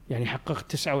يعني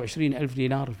حققت 29,000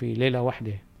 دينار في ليلة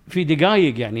واحدة في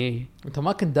دقائق. يعني انت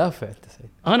ما كنت دافع انت سعيد؟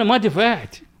 انا ما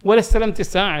دفعت ولا استلمت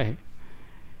الساعة.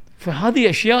 فهذه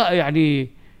اشياء يعني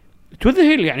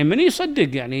تذهل، يعني من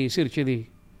يصدق يعني يصير كذي.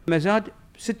 مزاد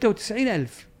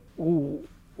 96,000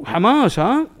 وحماس،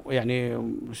 ها يعني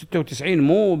 96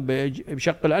 مو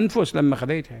بشق الأنفس لما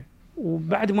خذيتها.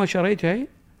 وبعد ما شريتها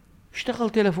اشتغل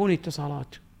تلفوني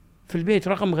اتصالات في البيت،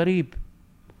 رقم غريب،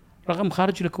 رقم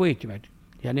خارج الكويت بعد،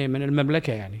 يعني من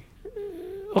المملكة. يعني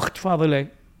أخت فاضلة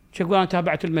شكوى أنا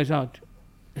تابعت المزاد،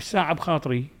 الساعة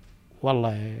بخاطري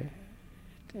والله.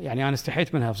 يعني أنا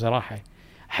استحيت منها بصراحة،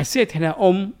 حسيت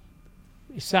هنا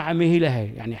الساعة ما هي لها،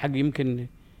 يعني حق يمكن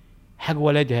حق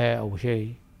ولدها أو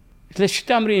شيء. ليش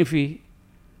تامرين فيه؟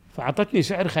 فعطتني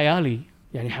سعر خيالي،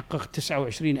 يعني حققت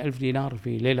 29,000 دينار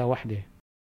في ليلة واحدة.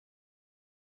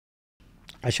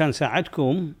 عشان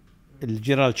ساعدكم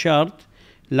الجيرال شارت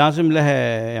لازم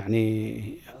لها يعني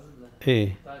ايه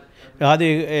هذه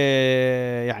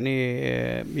يعني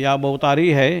يا ابو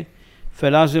طاريها،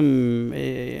 فلازم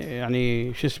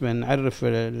يعني شو اسمه نعرف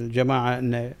الجماعه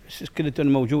ان كلتهم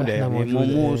موجوده، يعني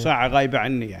مو ساعه غايبه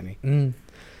عني يعني.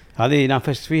 هذه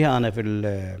نافست فيها انا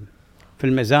في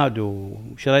المزاد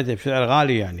وشريتها بسعر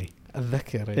غالي يعني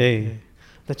اتذكر. ايه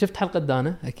انت شفت حلقه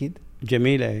دانا اكيد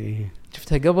جميله. ايه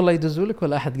شفتها قبل لا يدزوا لك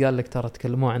ولا احد قال لك ترى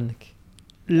تكلموا عنك؟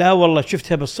 لا والله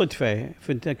شفتها بالصدفه،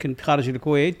 كنت خارج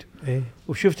الكويت إيه؟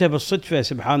 وشفتها بالصدفه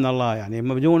سبحان الله، يعني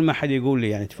بدون ما حد يقول لي،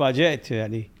 يعني تفاجأت.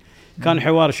 يعني كان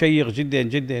حوار شيق جدا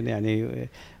جدا يعني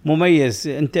مميز.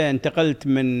 انت انتقلت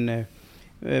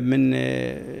من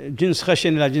جنس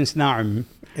خشن الى جنس ناعم.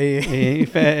 ايه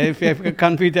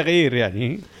فكان في تغيير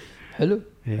يعني. حلو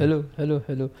حلو حلو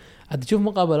حلو. عاد تشوف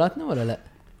مقابلاتنا ولا لا؟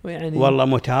 يعني والله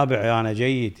متابع انا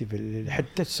جيد،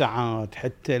 حتى الساعات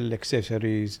حتى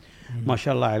الاكسسوارز ما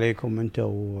شاء الله عليكم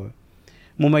انتم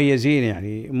مميزين.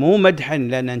 يعني مو مدحا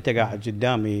لان انت قاعد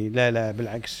قدامي، لا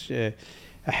بالعكس،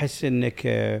 احس انك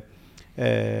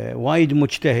وايد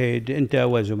مجتهد انت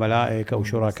وزملائك او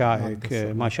شركائك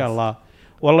ما شاء الله،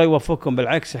 والله يوفقكم.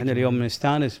 بالعكس احنا اليوم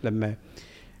نستانس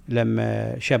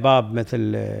لما شباب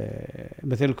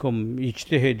مثلكم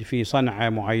يجتهد في صنعة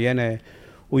معينة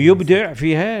ويبدع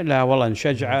فيها. لا والله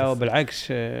نشجعه،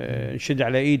 وبالعكس نشد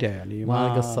على ايده، يعني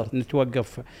ما قصرت،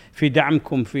 نتوقف في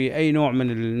دعمكم في اي نوع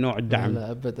من النوع الدعم.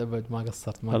 لا ابد ما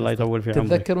قصرت. الله يطول في عمرك.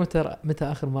 تتذكر متى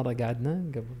اخر مرة قعدنا؟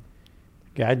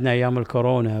 قعدنا ايام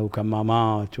الكورونا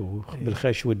وكمامات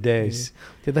وبالخش والديس.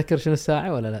 تذكر شنو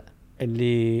الساعة ولا لا؟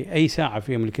 اللي اي ساعة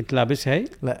فيهم اللي كنت لابسها؟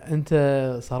 لا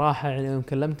انت صراحة يعني يوم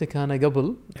كلمتك انا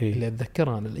قبل اللي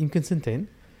اتذكر انا يمكن سنتين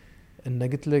ان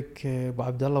قلت لك ابو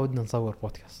عبد الله ودنا نصور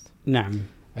بودكاست. نعم.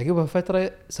 عقبها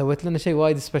فترة سويت لنا شيء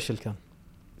وايد سبيشل، كان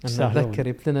انا اتذكر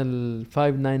جبت لنا ال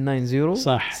 5990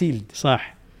 صح سيلد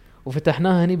صح،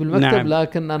 وفتحناها هني بالمكتب. نعم.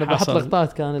 لكن انا بحط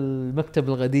لقطات، كان المكتب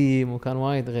القديم وكان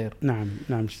وايد غير.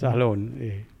 نعم تستاهلون.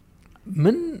 إيه.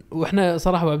 واحنا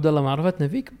صراحة ابو عبد الله معرفتنا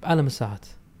فيك بعالم الساعات.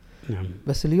 نعم.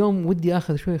 بس اليوم ودي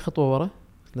اخذ شوي خطوة ورا،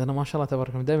 لأن ما شاء الله تبارك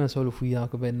الله دائما اسولف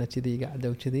وياك وبيننا كذي قاعدة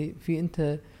وكذي، في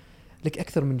انت لك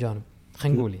اكثر من جانب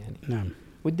خلينا نقول يعني. نعم.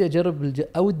 ودي اجرب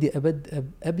ودي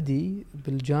ابدي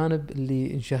بالجانب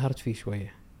اللي انشهرت فيه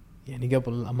شوية. يعني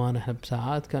قبل الامانة احنا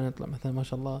بساعات كان يطلع مثلا ما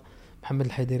شاء الله محمد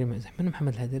الحيدري. من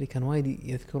محمد الحيدري كان وايد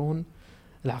يذكرون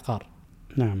العقار.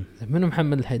 نعم. من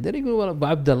محمد الحيدري يقول ابو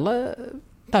عبد الله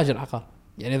تاجر عقار.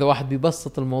 يعني اذا واحد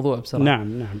بيبسط الموضوع بصراحة.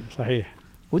 نعم صحيح.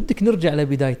 ودك نرجع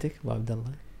لبدايتك ابو عبد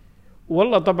الله؟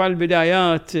 والله طبعا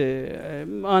البدايات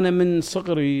انا من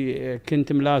صغري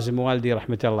كنت ملازم والدي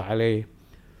رحمة الله عليه،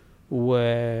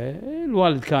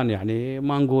 والوالد كان يعني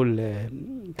ما نقول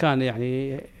كان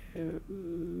يعني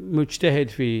مجتهد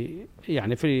في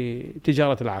يعني في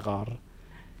تجارة العقار،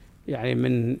 يعني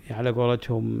من على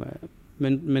قولتهم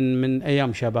من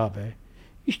ايام شبابه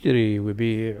يشتري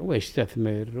ويبيع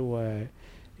ويستثمر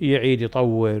ويعيد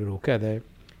يطور وكذا.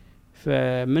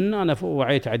 فمن انا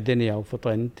وعيت على الدنيا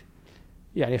وفطنت،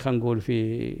 يعني خلينا نقول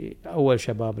في اول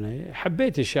شبابنا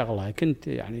حبيت الشغله، كنت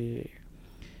يعني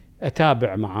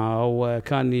اتابع معه،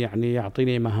 وكان يعني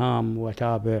يعطيني مهام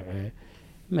واتابع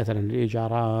مثلا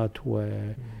الايجارات ومع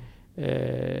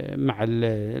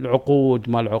العقود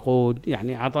ما العقود،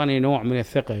 يعني اعطاني نوع من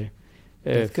الثقه.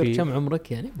 تذكر كم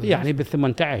عمرك يعني؟ يعني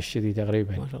بال18 كذي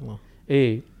تقريبا. ما شاء الله.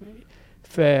 ايه.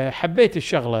 فحبيت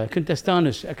الشغله، كنت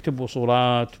استانس اكتب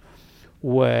وصولات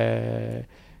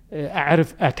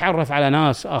اتعرف على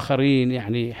ناس اخرين،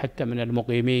 يعني حتى من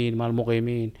المقيمين ما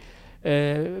المقيمين،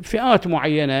 فئات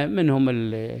معينه منهم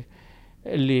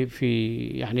اللي في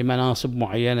يعني مناصب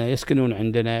معينه يسكنون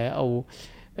عندنا، او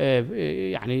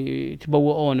يعني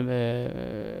يتبوؤون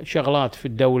شغلات في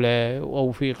الدولة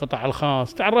أو في قطاع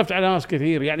الخاص. تعرفت على ناس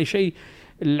كثير، يعني شيء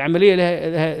العملية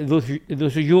لها ذو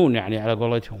سجون يعني على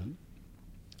قولتهم،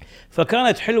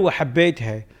 فكانت حلوة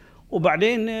حبيتها.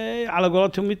 وبعدين على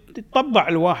قولتهم يتطبع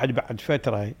الواحد بعد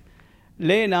فترة،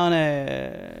 لين أنا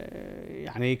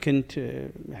يعني كنت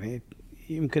يعني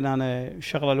يمكن أنا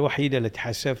الشغلة الوحيدة اللي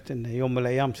تحسفت إن يوم من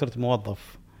الأيام صرت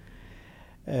موظف.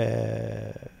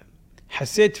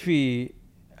 حسيت في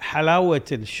حلاوة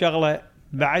الشغلة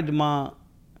بعد ما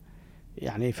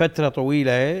يعني فترة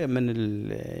طويلة من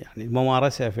يعني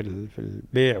الممارسة في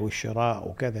البيع والشراء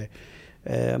وكذا.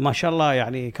 ما شاء الله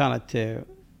يعني كانت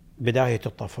بداية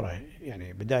الطفرة،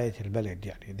 يعني بداية البلد.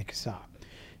 يعني ذيك الساعة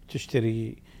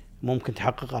تشتري ممكن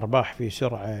تحقق أرباح في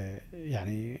سرعة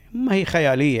يعني ما هي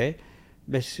خيالية،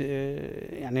 بس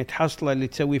يعني تحصل اللي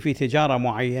تسوي فيه تجارة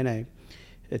معينة،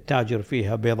 التاجر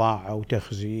فيها بضاعة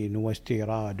وتخزين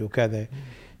واستيراد وكذا،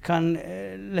 كان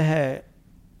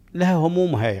لها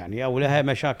همومها يعني أو لها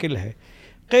مشاكلها،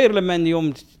 غير لما أن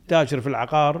يوم تتاجر في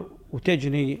العقار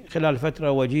وتجني خلال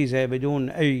فترة وجيزة بدون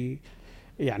أي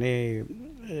يعني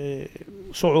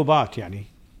صعوبات يعني.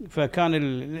 فكان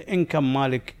الانكم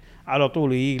مالك على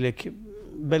طول يجيلك.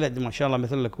 بلد ما شاء الله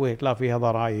مثل الكويت لا فيها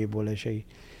ضرائب ولا شيء،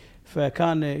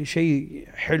 فكان شيء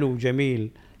حلو جميل.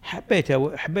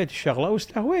 حبيت الشغلة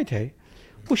واستهويتها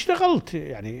واشتغلت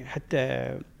يعني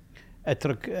حتى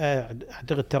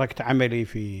أعتقد تركت عملي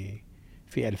في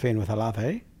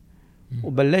 2003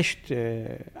 وبلشت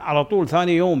على طول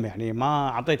ثاني يوم، يعني ما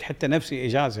أعطيت حتى نفسي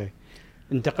إجازة.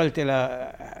 انتقلت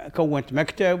إلى كونت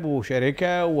مكتب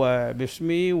وشركة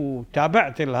وباسمي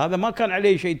وتابعت هذا، ما كان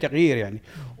عليه شيء تغيير يعني.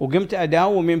 وقمت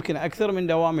أداوم يمكن أكثر من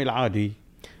دوامي العادي.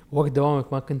 وقت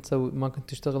دوامك ما كنت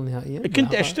تشتغل نهائيا؟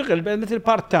 كنت أشتغل مثل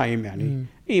بارت تايم يعني.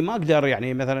 ما أقدر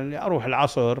يعني مثلا أروح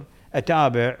العصر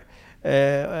أتابع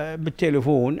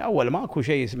بالتليفون. أول ما أكو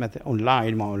شيء اسمه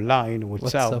أونلاين ما أونلاين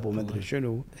واتساب وما أدري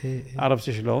شنو. عرفت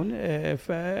شلون؟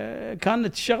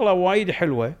 فكانت الشغلة وايد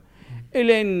حلوة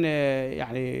إلين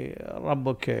يعني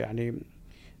ربك يعني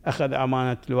أخذ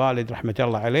أمانة الوالد رحمة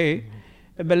الله عليه.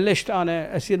 بلشت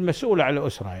أنا أصير مسؤول على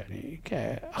الأسرة يعني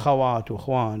كأخوات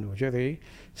وأخوان وكذي.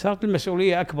 صارت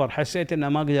المسؤولية أكبر، حسيت أن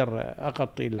ما أقدر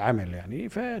أغطي العمل يعني،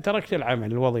 فتركت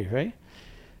العمل الوظيفة.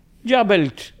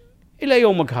 جابلت إلى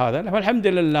يومك هذا والحمد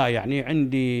لله يعني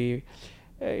عندي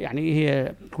يعني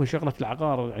هي تكون شغلة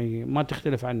العقار يعني ما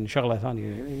تختلف عن شغلة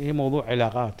ثانية، هي موضوع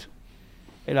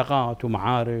علاقات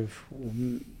ومعارف،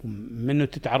 ومنو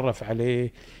تتعرف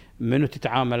عليه منو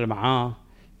تتعامل معاه.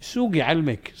 السوق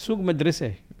يعلمك، سوق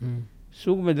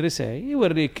مدرسة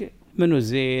يوريك منو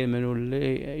الزين منو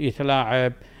اللي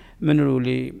يتلاعب منو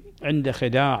اللي عنده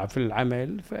خداع في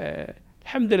العمل.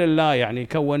 فالحمد لله يعني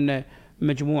كونا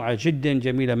مجموعة جدا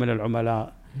جميلة من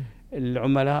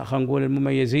العملاء خلينا نقول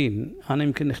المميزين. أنا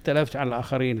يمكن اختلفت عن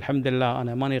الآخرين، الحمد لله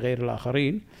أنا ماني غير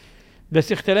الآخرين،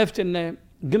 بس اختلفت أن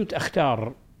قمت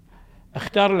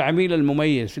أختار العميل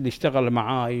المميز اللي اشتغل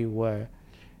معاي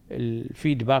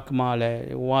والفيدباك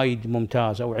ماله وايد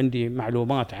ممتاز، أو عندي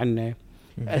معلومات عنه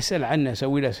أسأل عنه،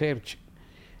 أسوي له سيرش،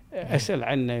 أسأل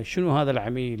عنه شنو هذا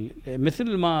العميل.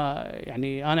 مثل ما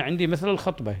يعني أنا عندي مثل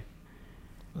الخطبة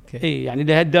يعني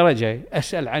لهالدرجة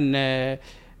أسأل عنه،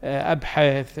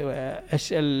 أبحث،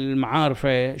 أسأل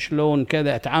معارفه شلون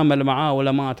كذا، أتعامل معاه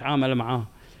ولا ما أتعامل معاه.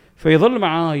 فيظل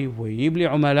معاي ويجيب لي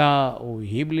عملاء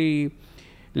ويجيب لي،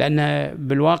 لأنه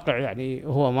بالواقع يعني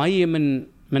هو ما يجي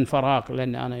من فراغ،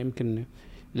 لأن أنا يمكن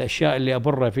الأشياء اللي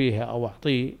أبره فيها أو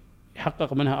أعطيه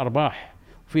يحقق منها أرباح،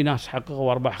 وفي ناس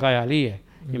حققوا أرباح خيالية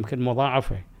يمكن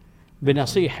مضاعفة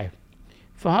بنصيحة.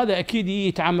 فهذا أكيد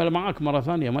يتعامل معك مرة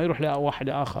ثانية، ما يروح لواحد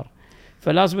آخر.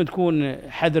 فلازم تكون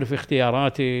حذر في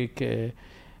اختياراتك.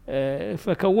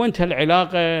 فكونت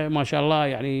هالعلاقة ما شاء الله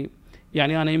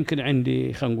يعني أنا يمكن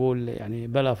عندي خلينا نقول يعني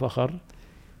بلا فخر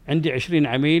عندي 20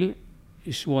 عميل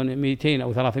يسوون 200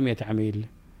 أو 300 عميل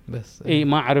بس.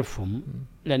 ما أعرفهم،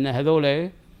 لأن هذول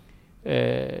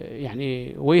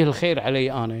يعني وجه الخير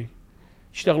علي أنا،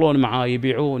 يشتغلون معاي،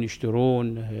 يبيعون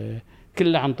يشترون،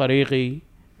 كله عن طريقي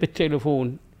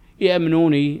بالتليفون،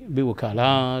 يأمنوني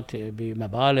بوكالات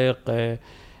بمبالغ،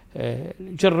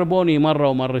 جربوني مرة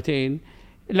ومرتين.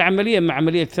 العملية مع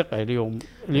عملية ثقة اليوم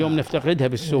نفتقدها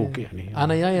بالسوق يعني.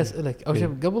 أنا جاي أسألك أو شيء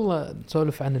قبل لا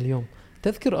نسولف عن اليوم،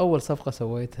 تذكر أول صفقة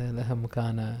سويتها لها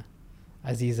مكانة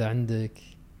عزيزة عندك؟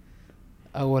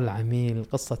 أول عميل،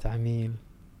 قصة عميل؟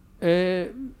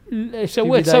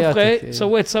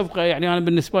 سويت صفقة يعني أنا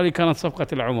بالنسبة لي كانت صفقة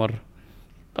العمر.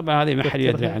 طبعا هذه ما حد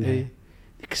يدري عنها.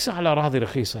 ذيك الساعة الأراضي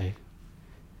رخيصة،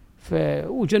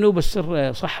 وجنوب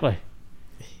السر صحراء.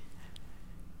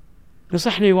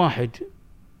 نصحني واحد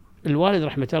الوالد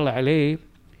رحمة الله عليه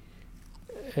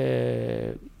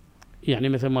يعني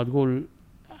مثل ما تقول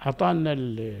عطانا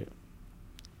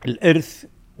الإرث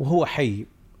وهو حي،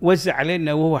 وزع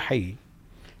علينا وهو حي،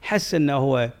 حس أنه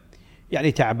هو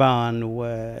يعني تعبان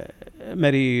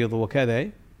ومريض وكذا،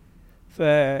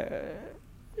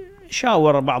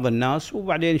 فشاور بعض الناس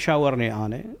وبعدين شاورني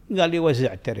أنا، قال لي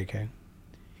وزع التركة،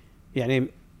 يعني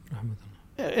رحمة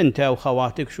الله. أنت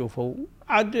وخواتك شوفوا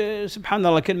عاد سبحان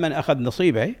الله كل من أخذ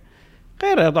نصيبه،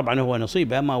 غيره طبعا هو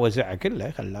نصيبه ما وزعه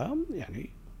كله، خلاه يعني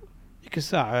ذيك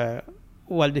الساعة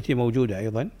والدتي موجودة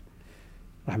أيضا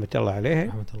رحمة الله عليها،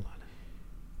 رحمة الله عليه.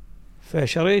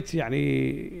 فشريت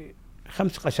يعني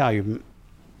 5 قسايم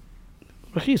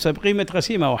رخيصة بقيمة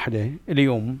قسيمة واحدة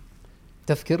اليوم.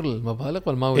 تذكر المبالغ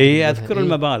والمواد؟ إيه أذكر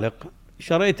المبالغ،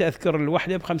 شريت أذكر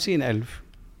الوحدة ب50,000.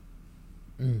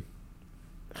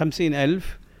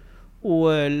 50,000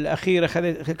 والأخيرة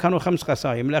كانوا 5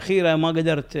 قسايم، الأخيرة ما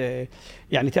قدرت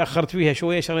يعني تأخرت فيها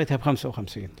شوية، شريتها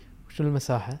ب55. وشو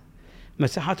المساحة؟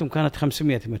 مساحاتهم كانت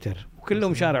 500 متر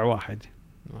وكلهم شارع واحد.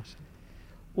 ما شاء الله.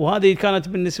 وهذه كانت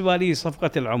بالنسبة لي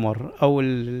صفقة العمر أو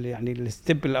يعني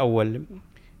الستيب الأول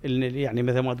اللي يعني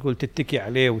مثل ما تقول تتكي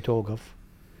عليه وتوقف.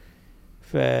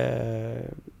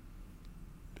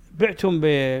 بعتهم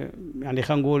يعني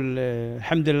خلينا نقول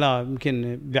الحمد لله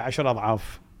يمكن ب10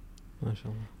 أضعاف. ما شاء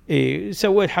الله. إيه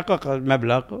سويت حقق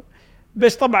المبلغ،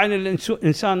 بس طبعا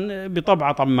الإنسان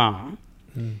بطبعه طماع.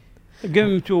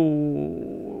 قمت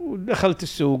ودخلت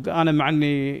السوق أنا مع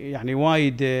إني يعني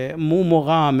وايد مو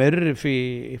مغامر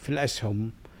في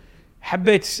الأسهم،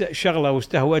 حبيت الشغلة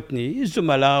واستهوتني،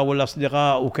 الزملاء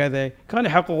والأصدقاء وكذا كانوا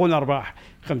يحققون أرباح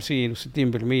 50 و60%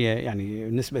 يعني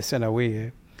النسبة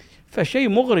السنوية، فشيء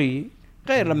مغري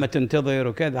غير لما تنتظر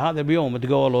وكذا، هذا بيوم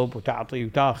تقولب وتعطي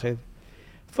وتاخذ.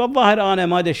 فالظاهر أنا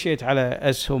ما دشيت على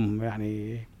أسهم،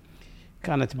 يعني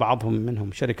كانت بعضهم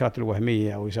منهم شركات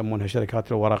الوهمية أو يسمونها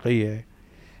شركات الورقية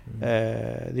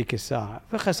ذيك الساعة،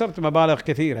 فخسرت مبالغ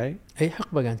كثيرة. أي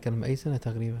حقبة قاعد نتكلم، أي سنة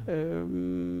تقريبا؟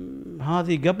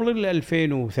 هذه قبل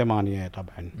 2008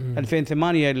 طبعا.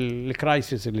 2008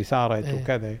 الكرايسيس اللي صارت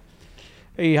وكذا.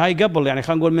 اي هاي قبل يعني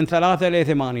خلينا نقول من 3 إلى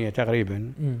 8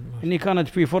 تقريبا. اني كانت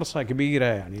في فرصة كبيرة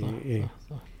يعني.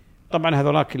 صح. طبعا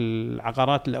هذولاك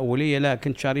العقارات الأولية لا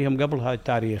كنت شاريهم قبل هذا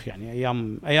التاريخ، يعني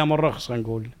أيام الرخص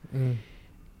نقول.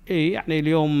 إيه يعني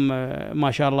اليوم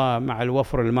ما شاء الله مع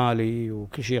الوفر المالي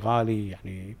وكل شيء غالي،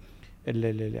 يعني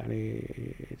يعني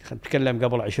نتكلم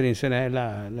قبل 20 سنة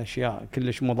لا الأشياء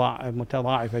كلش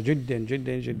متضاعفة جدا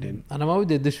جدا جدا. أنا ما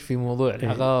ودي أدش في موضوع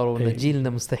العقار وإن جيلنا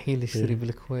مستحيل يشتري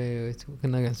بالكويت،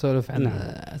 وكنا قاعد نسولف عن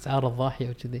أسعار الضاحية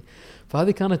وكذي،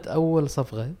 فهذه كانت أول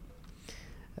صفقة.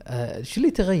 شو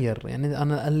اللي تغير؟ يعني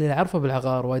أنا اللي أعرفه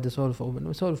بالعقار وايد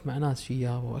أسولف مع ناس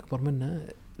شياب وأكبر منه،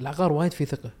 العقار وايد في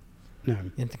ثقة. نعم. يعني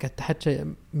أنت قاعد تحكي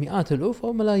مئات الألوف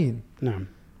أو ملايين. نعم.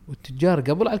 والتجار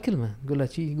قبل على الكلمة يقول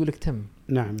لك شيء يقول لك تم.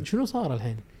 نعم. شنو صار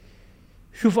الحين؟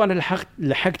 شوف أنا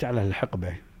لحقت على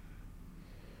الحقبة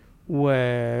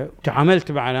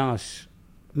وتعاملت مع ناس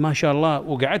ما شاء الله،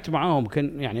 وقعدت معاهم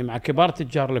يعني مع كبار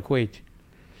تجار الكويت،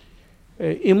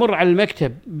 يمر على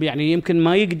المكتب يعني يمكن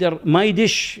ما يقدر ما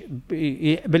يدش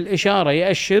بالإشارة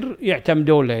يأشر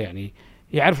يعتمدوا له، يعني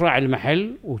يعرف راعي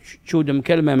المحل وشود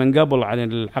مكلمة من قبل عن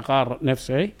العقار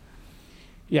نفسه،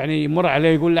 يعني يمر عليه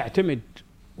يقول له اعتمد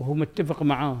وهو متفق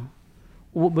معاه.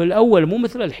 وبالأول مو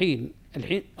مثل الحين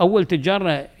أول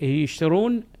تجارنا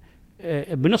يشترون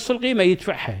بنص القيمة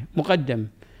يدفعها مقدم،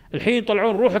 الحين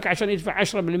يطلعون روحك عشان يدفع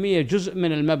 10% جزء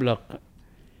من المبلغ.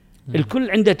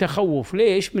 الكل عنده تخوف،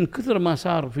 ليش؟ من كثر ما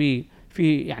صار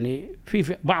في يعني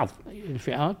في بعض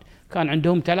الفئات كان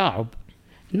عندهم تلاعب،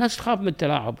 الناس تخاف من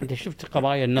التلاعب. انت شفت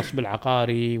قضايا النصب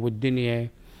العقاري والدنيا،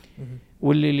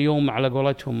 واللي اليوم على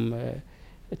قولتهم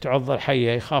تعض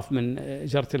الحية يخاف من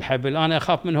جرة الحبل، أنا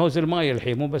أخاف من هوز الماء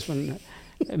الحين مو بس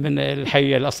من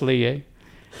الحية الأصلية.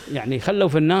 يعني خلوا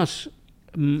في الناس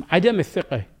عدم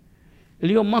الثقة.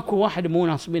 اليوم ماكو واحد مو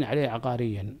ناصبين عليه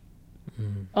عقاريا.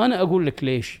 أنا أقول لك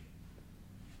ليش.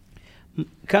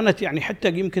 كانت يعني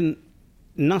حتى يمكن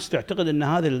الناس تعتقد أن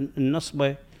هذه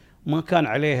النصبة ما كان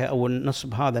عليها، أو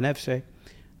النصب هذا نفسه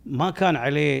ما كان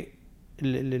عليه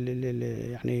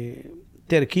يعني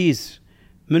تركيز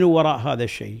من وراء هذا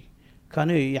الشيء.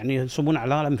 كانوا يعني ينصبون على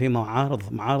العالم في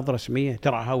معارض رسمية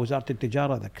ترعاها وزارة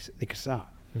التجارة ذيك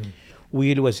الساعة،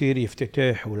 والوزير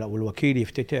يفتتح والوكيل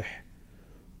يفتتح،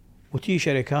 وتي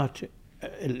شركات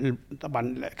طبعا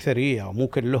الأكثرية مو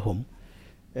كلهم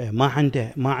ما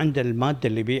عنده المادة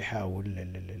اللي يبيعها أو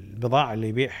البضاعة اللي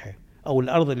يبيعها أو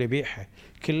الأرض اللي يبيعها،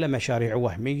 كلها مشاريع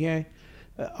وهمية.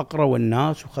 أقروا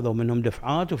الناس وخذوا منهم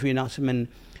دفعات، وفي ناس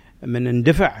من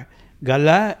اندفع قال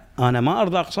لا انا ما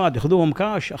ارضى اقساط، خذوهم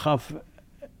كاش، اخاف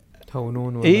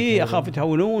تهونون اخاف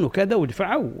تهونون وكذا،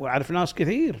 ودفعوا، واعرف ناس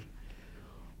كثير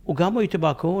وقاموا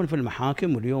يتباكون في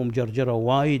المحاكم، واليوم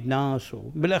جرجروا وايد ناس،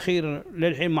 وبالاخير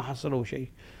للحين ما حصلوا شيء.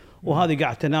 وهذه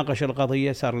قاعد تناقش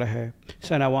القضيه صار لها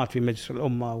سنوات في مجلس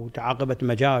الامه، وتعاقبت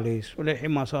مجالس،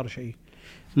 وللحين ما صار شيء.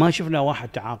 ما شفنا واحد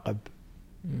تعاقب.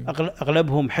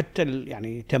 اغلبهم حتى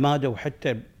يعني تمادوا،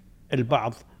 حتى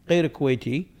البعض غير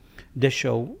كويتي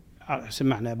دشوا،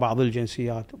 سمعنا بعض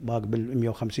الجنسيات باق بال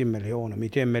 150 مليون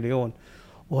و200 مليون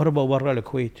وهربوا برا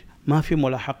الكويت. ما في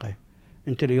ملاحقه.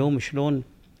 انت اليوم شلون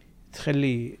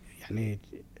تخلي يعني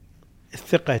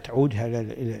الثقه تعودها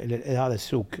لهذا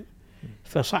السوق؟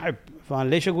 فصعب. فانا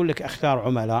ليش اقول لك اختار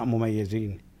عملاء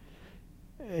مميزين؟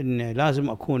 ان لازم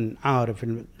اكون عارف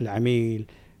العميل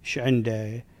ايش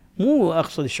عنده، مو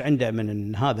اقصد ايش عنده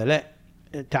من هذا، لا،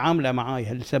 تعامله معاي،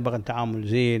 هل سبق التعامل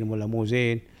زين ولا مو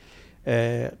زين،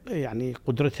 يعني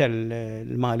قدرته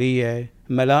الماليه،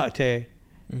 ملاءته،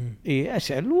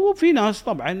 اسال. وفي ناس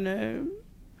طبعا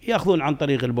ياخذون عن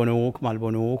طريق البنوك، مال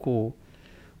البنوك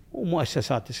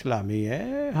ومؤسسات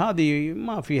اسلاميه، هذه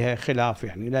ما فيها خلاف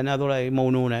يعني، لان هذول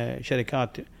يمونون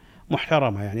شركات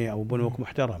محترمه يعني، او بنوك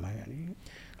محترمه يعني.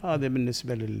 هذا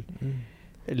بالنسبه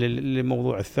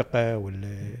لموضوع الثقه.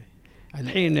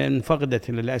 الحين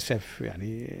انفقدت للاسف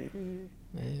يعني،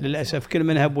 للاسف كل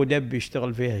من هب ودب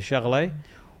يشتغل فيها شغله،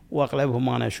 واغلبهم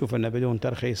انا اشوف انه بدون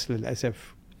ترخيص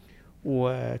للاسف،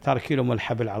 وتاركي لهم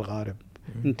الحبل على الغارب.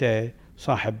 انت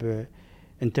صاحب،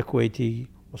 انت كويتي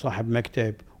وصاحب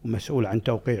مكتب ومسؤول عن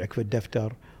توقيعك في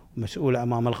الدفتر ومسؤول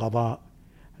امام القضاء،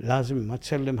 لازم ما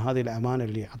تسلم هذه الامانه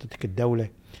اللي اعطتك الدوله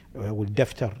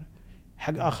والدفتر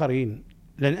حق اخرين،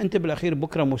 لان انت بالاخير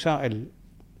بكره مسائل.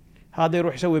 هذا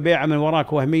يروح يسوي بيعه من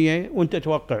وراك وهميه وانت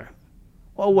توقع،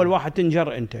 واول واحد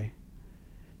تنجر انت.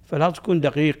 فلازم تكون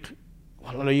دقيق.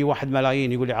 والله لو يجي واحد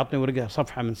ملايين يقول لي عطني ورقه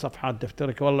صفحه من صفحات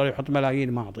دفترك، والله يحط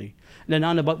ملايين ما اعطيه، لان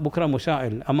انا بكره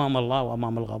مسائل امام الله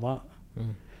وامام القضاء.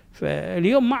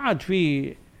 فاليوم ما عاد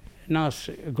في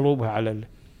ناس قلوبها على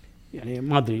يعني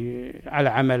ما ادري على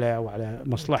عمله وعلى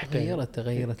مصلحته.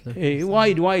 تغيرت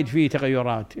وايد في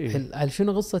تغيرات. على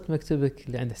شنو قصه مكتبك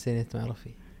اللي عند حسينية معرفي؟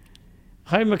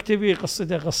 هاي مكتبي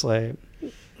قصته قصه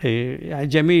يعني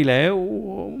جميله،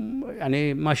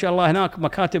 ويعني ما شاء الله هناك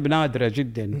مكاتب نادره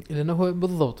جدا، لانه هو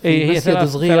بالضبط في هي مسجد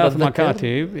صغير، ثلاث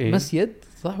مكاتب. مسجد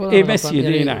صح ولا مسجد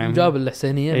يعني نعم، جاب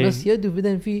الحسينيه مسجد،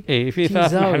 وبعدين في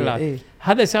ثلاث محلات.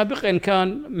 هذا سابقا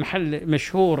كان محل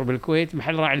مشهور بالكويت،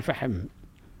 محل راعي الفحم.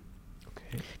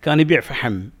 كان يبيع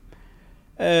فحم.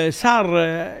 صار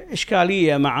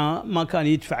إشكالية مع ما كان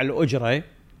يدفع الأجرة،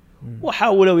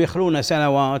 وحاولوا يخلونه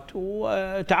سنوات،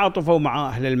 وتعاطفوا مع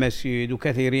أهل المسجد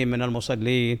وكثيرين من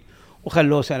المصلين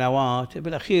وخلوه سنوات.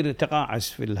 بالأخير تقاعس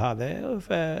في هذا،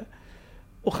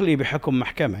 فأخلي بحكم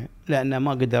محكمة لأنه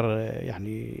ما قدر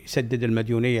يعني يسدد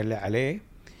المديونية اللي عليه.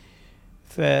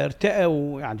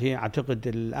 فارتأوا يعني أعتقد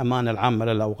الأمانة العامة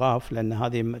للأوقاف، لأن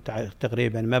هذه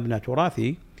تقريبا مبنى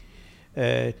تراثي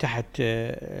تحت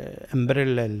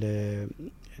امبريلا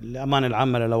الأمانة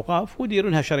العامة للأوقاف،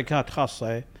 ويديرونها شركات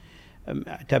خاصة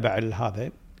تبع هذا.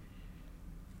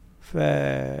 فشار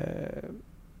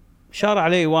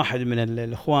علي واحد من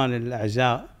الإخوان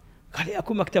الأعزاء قال لي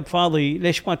أكو مكتب فاضي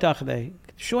ليش ما تأخذه؟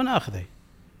 شلون أخذه؟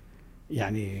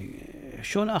 يعني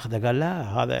شلون أخذه؟ قال لا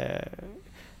هذا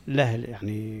له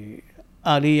يعني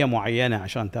آلية معينة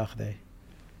عشان تأخذه.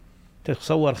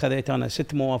 تتصور خذيت أنا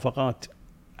 6 موافقات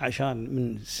عشان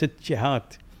من 6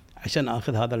 جهات عشان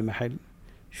أخذ هذا المحل.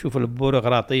 شوف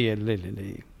البيروقراطية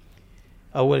اللي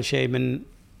أول شيء من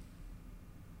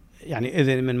يعني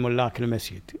إذن من ملاك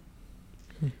المسجد،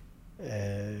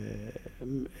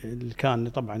 كان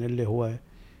طبعا اللي هو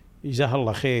جزاه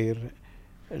الله خير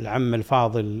العم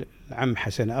الفاضل العم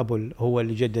حسن أبل، هو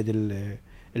اللي جدد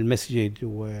المسجد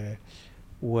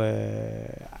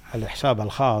وعلى حسابه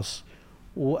الخاص،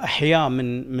 وأحياء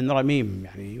من رميم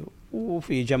يعني.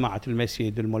 وفي جماعة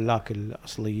المسجد الملاك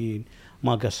الأصليين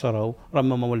ما قصروا،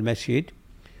 رمموا المسجد.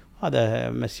 هذا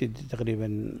مسجد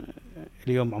تقريبا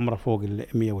اليوم عمره فوق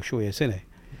 100 وشوية سنة.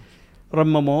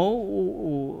 رمموا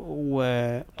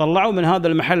وطلعوا من هذا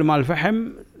المحل مال الفحم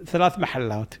 3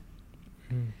 محلات.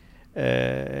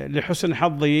 لحسن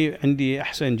حظي عندي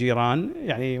أحسن جيران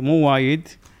يعني مو وايد.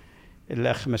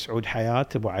 الأخ مسعود حياة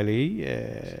أبو علي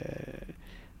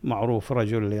معروف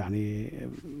رجل يعني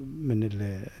من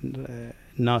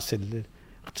الناس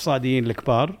الاقتصاديين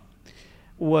الكبار،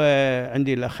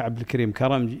 وعندي الأخ عبد الكريم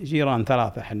كرم، جيران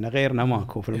 3 حنا غيرنا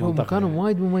ماكو في المنطقة. كانوا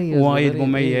وايد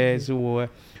مميز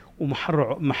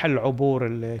ومحل عبور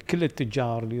كل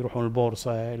التجار اللي يروحون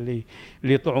البورصة، اللي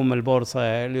يطلعون من البورصة،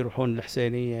 اللي يروحون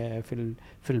الحسينية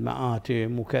في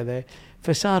المآتم وكذا.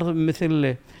 فصار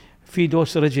مثل في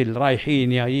دوس رجل رايحين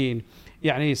جايين،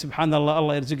 يعني سبحان الله،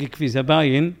 الله يرزقك في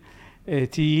زباين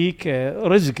تيك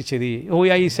رزق كذي، هو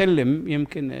جاي يسلم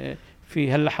يمكن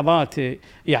في هاللحظات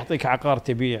يعطيك عقار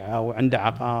تبيع أو عنده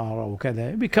عقار أو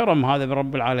كذا بكرم هذا من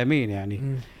رب العالمين يعني.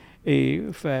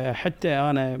 فحتى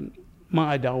أنا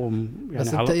ما أداوم يعني،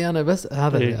 بس أنت أنا بس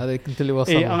هذا كنت اللي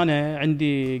وصل. أنا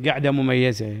عندي قاعدة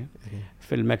مميزة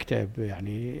في المكتب،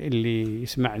 يعني اللي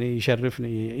يسمعني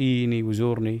يشرفني يجيني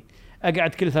ويزورني أقعد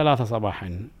كل 3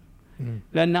 صباحا،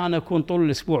 لأن أنا أكون طول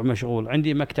الأسبوع مشغول.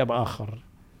 عندي مكتب آخر،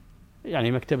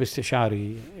 يعني مكتب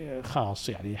استشاري خاص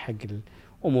يعني حق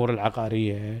الأمور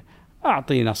العقارية،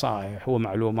 أعطي نصائح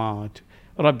ومعلومات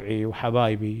ربعي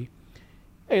وحبايبي،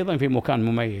 أيضا في مكان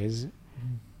مميز.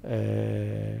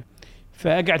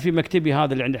 فأقعد في مكتبي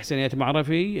هذا اللي عند حسينية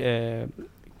معرفي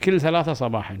كل 3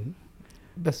 صباحا،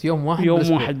 بس يوم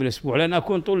واحد بالأسبوع، لأن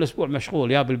أكون طول الأسبوع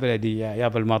مشغول يا بالبلدية يا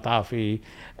بالمطافي،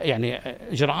 يعني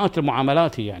إجراءات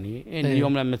المعاملاتي. يعني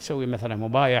اليوم لما تسوي مثلا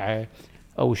مبايعة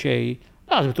أو شيء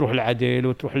لازم تروح العدل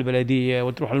وتروح البلدية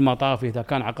وتروح المطافي إذا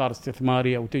كان عقار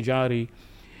استثماري أو تجاري.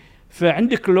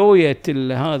 فعندك لوية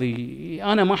هذه.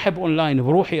 أنا ما أحب أونلاين،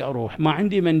 بروحي أروح، ما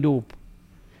عندي مندوب.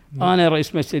 أنا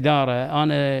رئيس مجلس إدارة،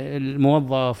 أنا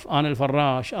الموظف، أنا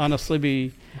الفراش، أنا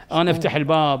الصبي، أنا أفتح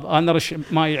الباب، أنا رش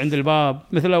ماي عند الباب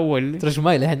مثل أول. رش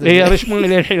ماي لحد رش ماي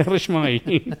للحين رش ماي.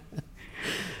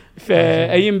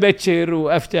 فأي مبكر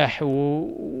وأفتح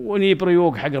ونجيب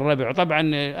ريوق حق الربع.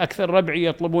 طبعا أكثر ربعي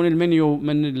يطلبون المنيو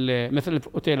من مثل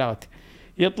الأوتيلات،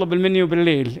 يطلب المنيو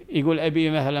بالليل، يقول أبي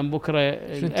مثلا بكرة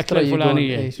الأكلة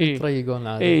الفلانية.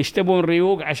 إيش تبون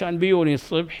ريوق عشان بيوني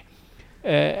الصبح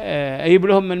أجيب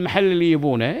لهم من المحل اللي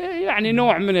يبونه، يعني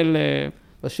نوع من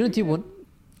بس شنو تجيبون؟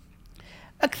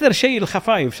 أكثر شيء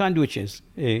الخفايف، ساندويتشز،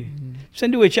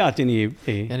 ساندويتشات نجيب،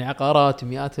 يعني عقارات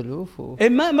مئات الألوف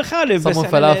ما مخالف، بس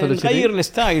نغير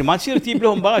الستايل، ما تصير تجيب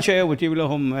لهم باشا وتجيب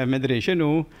لهم مدري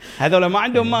شنو، هذول ما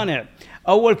عندهم مانع.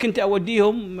 أول كنت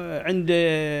أوديهم عند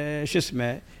شو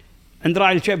اسمه، عند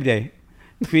راعي الكبدة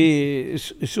في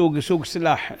سوق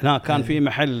السلاح، هناك كان في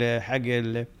محل حق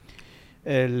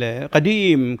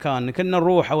القديم، كنا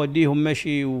نروح أوديهم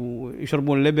مشي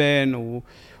ويشربون لبن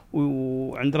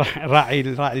وعند راعي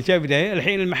الكبدة.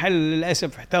 الحين المحل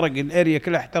للأسف احترق، الاريا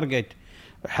كلها احترقت،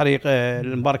 حريق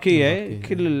المباركية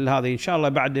كل هذه، إن شاء الله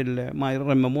بعد ما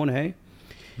يرممونها.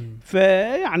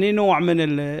 فيعني نوع من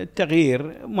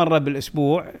التغيير مرة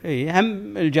بالأسبوع،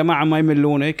 هم الجماعة ما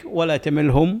يملونك ولا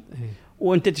تملهم،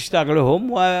 وانت تشتاق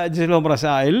لهم وادز لهم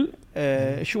رسائل،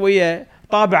 شوية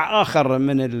طابع آخر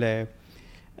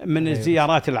من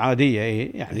الزيارات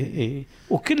العادية يعني.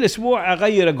 وكل أسبوع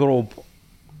أغير جروب،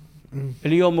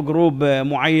 اليوم جروب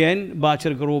معين،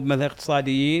 باكر جروب مثلا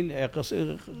اقتصاديين،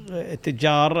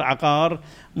 تجار عقار،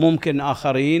 ممكن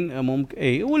آخرين،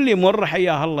 ممكن واللي مر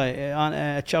حياه الله.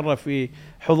 أنا أتشرف في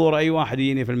حضور أي واحد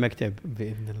يجيني في المكتب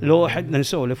بإذن الله، لو حد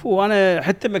نسولف. وأنا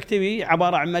حتى مكتبي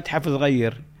عبارة عن متحف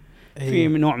صغير، في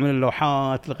نوع من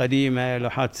اللوحات القديمة،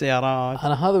 لوحات سيارات.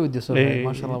 أنا هذا ودي أسولف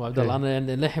ما شاء الله عبد الله. أنا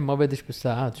يعني للحين ما بدش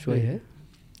بالساعات شوية،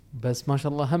 بس ما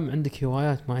شاء الله هم عندك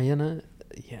هوايات معينة،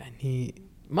 يعني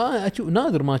ما أشوف،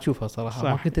 نادر ما أشوفها صراحة،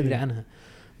 ما كنت أدري عنها.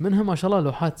 منها ما شاء الله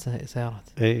لوحات سيارات.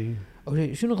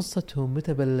 شنو قصتهم؟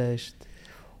 متى بلشت؟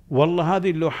 والله هذه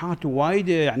اللوحات وايد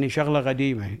يعني شغلة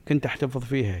قديمة، كنت أحتفظ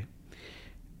فيها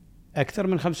أكثر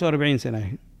من 45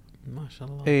 سنة ما شاء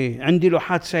الله. عندي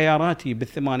لوحات سياراتي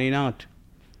بالثمانينات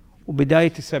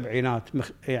وبداية السبعينات،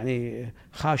 يعني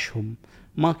خاشهم،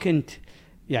 ما كنت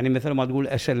يعني مثل ما تقول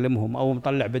أسلمهم أو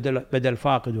مطلع بدل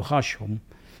فاقد وخاشهم.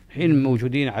 الحين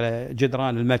موجودين على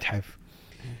جدران المتحف.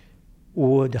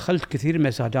 ودخلت كثير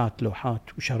مساجات لوحات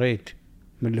وشريت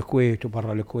من الكويت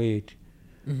وبرا الكويت،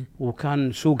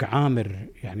 وكان سوق عامر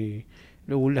يعني.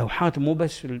 لوحات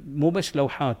مو بس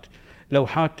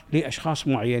لوحات لأشخاص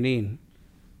معينين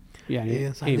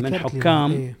يعني،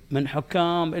 من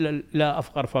حكام إلى لا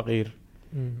أفقر فقير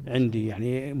عندي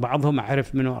يعني. بعضهم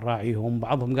أعرف منو راعيهم،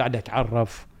 بعضهم قاعد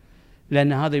أتعرف،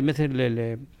 لأن هذا مثل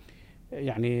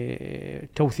يعني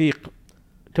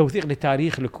توثيق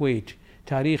لتاريخ الكويت،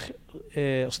 تاريخ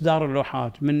إصدار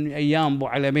اللوحات من أيام أبو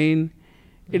علمين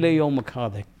إلى يومك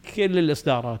هذا، كل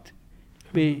الإصدارات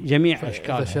بجميع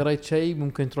أشكالها. إذا شريت شيء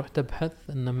ممكن تروح تبحث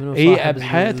إنه منو صاحب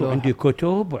أبحث، وعندي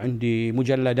كتب وعندي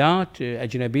مجلدات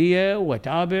أجنبية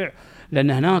وأتابع،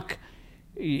 لأن هناك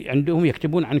عندهم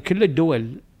يكتبون عن كل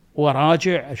الدول،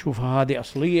 وراجع أشوفها هذه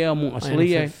أصلية مو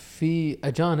أصلية. يعني في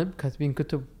أجانب كاتبين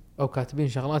كتب او كاتبين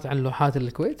شغلات عن لوحات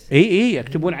الكويت. اي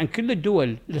يكتبون عن كل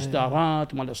الدول،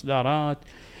 الاصدارات مال الاصدارات،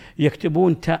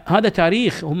 يكتبون هذا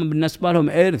تاريخ هم بالنسبه لهم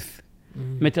ارث.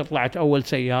 متى طلعت اول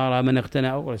سياره، من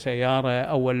اقتنى اول سياره،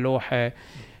 اول لوحه،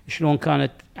 شلون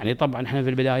كانت. يعني طبعا احنا في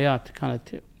البدايات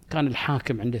كان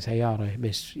الحاكم عنده سياره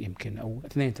بس يمكن او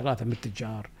 2 3 من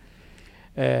التجار.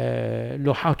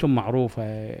 لوحاتهم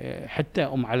معروفه، حتى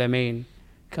علمين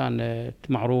كانت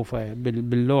معروفه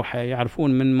باللوحه،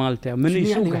 يعرفون من مالته من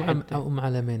يسوقها. يعني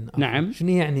علمين؟ نعم. شنو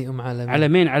يعني علمين؟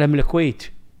 علمين، علم الكويت.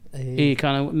 اي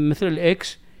كانوا مثل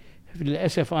الاكس.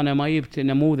 للاسف انا ما جبت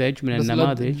نموذج من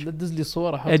النماذج. ادز لي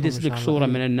صوره، ادز لك صوره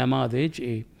من النماذج.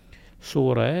 اي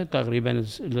صوره تقريبا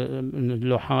من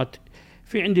اللوحات.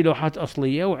 في عندي لوحات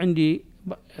اصليه، وعندي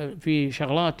في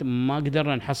شغلات ما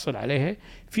قدرنا نحصل عليها،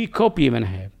 في كوبي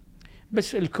منها،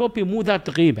 بس الكوبي مو ذات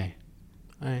قيمه.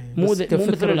 مو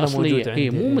مثل الاصليه.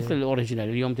 مو مثل الاوريجينال.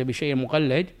 اليوم تبي شيء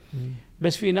مقلد،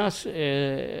 بس في ناس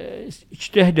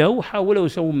اجتهدوا وحاولوا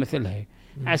يسوون مثلها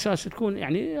على اساس تكون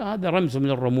يعني هذا رمز من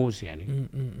الرموز يعني.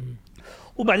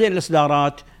 وبعدين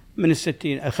الاصدارات من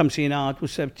الخمسينات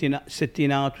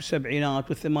والستينات والسبعينات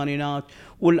والثمانينات،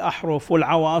 والاحرف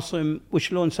والعواصم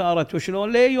وشلون صارت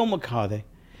وشلون ليه يومك هذا.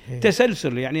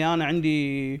 تسلسل. يعني انا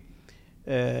عندي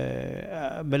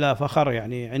بلا فخر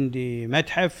يعني عندي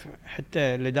متحف حتى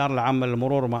الإدارة العامة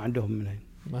للمرور ما عندهم منه.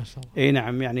 ما شاء الله. اي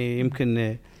نعم. يعني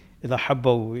يمكن اذا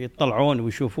حبوا يطلعون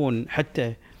ويشوفون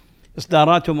حتى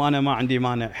اصداراتهم، انا ما عندي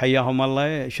مانع، حياهم الله،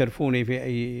 يشرفوني في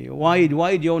اي.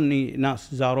 وايد يوني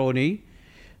ناس زاروني.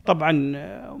 طبعا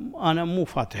انا مو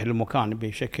فاتح المكان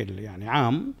بشكل يعني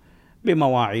عام،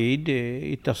 بمواعيد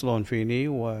يتصلون فيني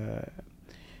ويون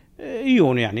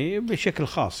يعني بشكل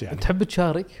خاص. يعني تحب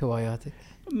تشارك هواياتك؟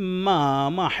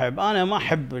 ما احب. انا ما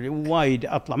احب وايد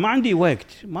اطلع، ما عندي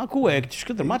وقت، ماكو وقت. ايش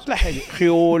كثر ما تلحق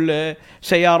خيول،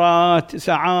 سيارات،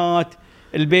 ساعات،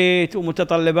 البيت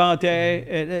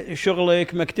ومتطلباته،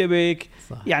 شغلك، مكتبك.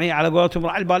 صح. يعني على قولتهم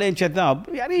راعي البالين كذاب.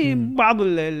 يعني بعض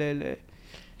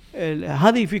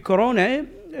هذه في كورونا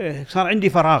صار عندي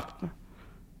فراغ.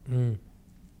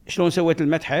 شلون سويت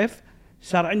المتحف؟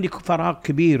 صار عندي فراغ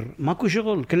كبير، ماكو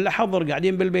شغل، كله حظر،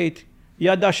 قاعدين بالبيت.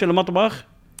 يا داش المطبخ،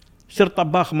 صرت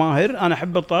طباخ ماهر. انا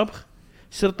احب الطبخ،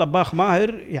 صرت طباخ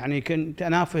ماهر. يعني كنت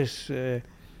انافس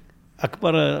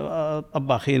اكبر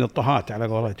طباخين الطهات على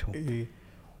قولتهم.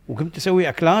 وكنت اسوي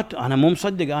اكلات انا مو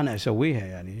مصدق انا اسويها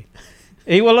يعني.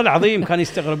 اي والله العظيم كانوا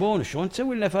يستغربون، شلون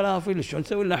تسوي لنا فلافل، شلون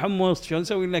تسوي لنا حمص، شلون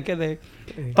تسوي لنا كذا.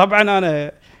 طبعا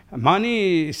انا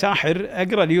ماني ساحر،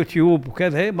 اقرا اليوتيوب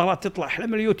وكذا، مرات تطلع احلى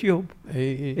من اليوتيوب.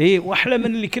 اي واحلى من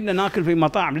اللي كنا ناكل في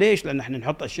مطاعم. ليش؟ لان احنا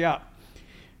نحط اشياء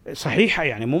صحيحه،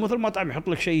 يعني مو مثل مطعم يحط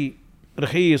لك شيء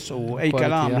رخيص واي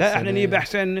كلام. لا، احنا نجيب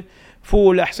احسن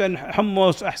فول، احسن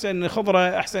حمص، احسن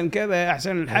خضره، احسن كذا،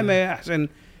 احسن الحمى، احسن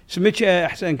سمكه،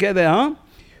 احسن كذا. ها،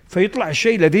 فيطلع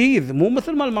الشيء لذيذ، مو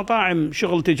مثل ما المطاعم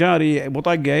شغل تجاري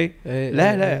بطقه.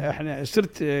 لا احنا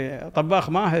صرت طباخ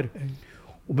ماهر.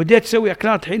 وبديت اسوي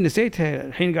اكلات الحين نسيتها،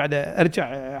 الحين قاعد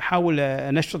ارجع احاول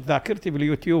انشط ذاكرتي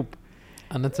باليوتيوب.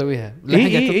 انا تسويها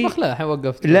الحين تطبخ؟ لا الحين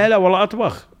وقفت. لا والله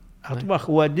اطبخ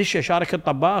وادش اشارك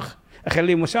الطباخ،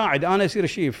 اخليه مساعد، انا اصير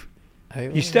شيف.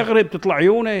 أيوة. يستغرب، تطلع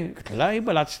عيونه. قلت لا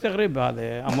يبا لا تستغرب،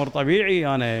 هذا امر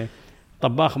طبيعي، انا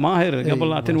طباخ ماهر قبل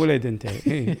لا تنولد انت.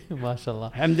 ما شاء الله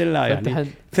الحمد لله. يعني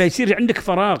فيصير عندك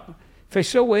فراغ.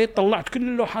 فسويت طلعت كل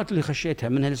اللوحات اللي خشيتها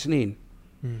من هالسنين،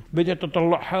 بدأت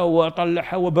اطلعها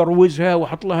واطلعها وبروزها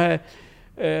واحط لها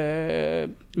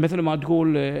مثل ما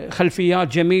تقول خلفيات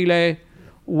جميله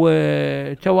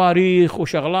وتواريخ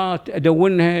وشغلات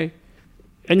ادونها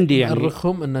عندي. يعني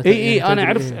ارخهم انه اي انا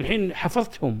اعرف الحين،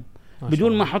 حفظتهم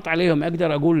بدون ما احط عليهم.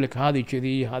 اقدر اقول لك هذه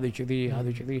كذي، هذه كذي،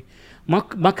 هذه كذي.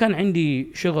 ما كان عندي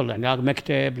شغل يعني، لا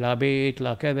مكتب، لا بيت،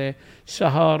 لا كذا،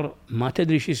 سهر، ما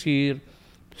تدري شو يصير.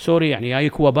 سوري يعني،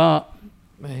 جايك وباء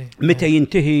متى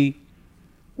ينتهي.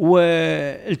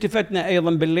 والتفتنا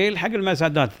ايضا بالليل حق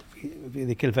المساعدات في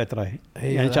ذيك الفتره.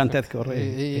 يعني كان تذكر.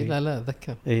 لا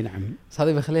اتذكر. اي نعم. بس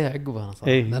هذه بخليها عقبها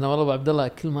صراحه. انا والله ابو عبد الله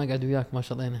كل ما قاعد وياك ما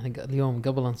شاء الله، يعني احنا اليوم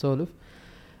قبل نسولف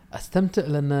استمتع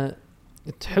لان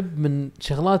تحب من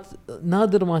شغلات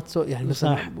نادر ما تسوي. يعني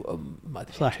مثلا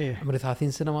صحيح عمري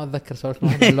 30 سنه ما اتذكر سولفت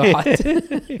معهم اللوحات.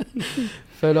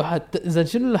 فلوحات زين،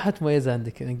 شنو اللوحات مميزه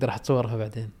عندك نقدر احط صورها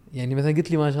بعدين؟ يعني مثلا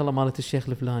قلت لي ما شاء الله مالت الشيخ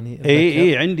الفلاني.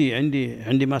 اي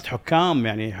عندي مالت حكام،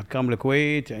 يعني حكام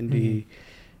الكويت.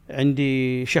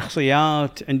 عندي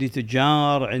شخصيات، عندي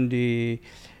تجار، عندي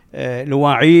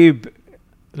لواعيب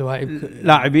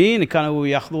لاعبين كانوا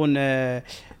ياخذون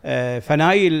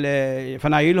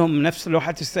فنايلهم نفس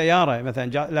لوحة السيارة.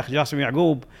 مثلا الأخ جاسم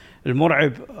يعقوب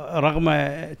المرعب رقم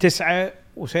 9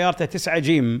 وسيارته 9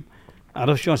 جيم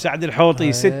عرفت شلون؟ سعد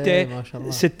الحوطي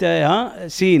 6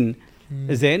 سين.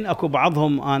 زين اكو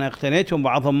بعضهم انا اقتنيتهم،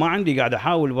 بعضهم ما عندي، قاعد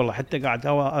احاول والله، حتى قاعد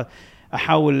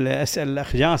احاول اسال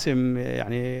الاخ جاسم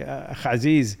يعني اخ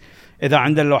عزيز اذا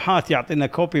عنده اللوحات يعطينا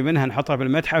كوبي منها نحطها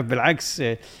بالمتحف. بالعكس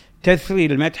تثري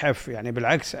المتحف يعني،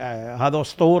 بالعكس هذا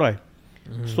اسطوره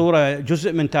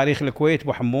جزء من تاريخ الكويت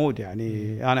ابو حمود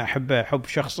يعني. انا احبه حب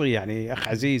شخصي يعني اخ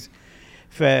عزيز.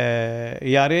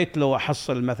 فيا ريت لو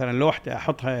احصل مثلا لوحته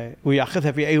احطها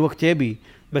وياخذها في اي وقت يبي،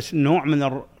 بس نوع من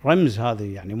الرمز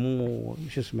هذه يعني، مو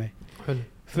شو اسمه. حلو.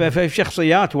 ففي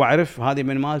شخصيات واعرف هذه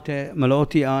من مالته،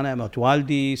 ملوتي انا، مالت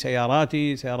والدي،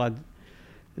 سياراتي، سيارات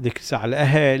ذيك الساعه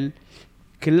الاهل،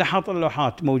 كلها حاط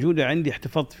اللوحات موجوده عندي،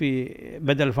 احتفظت في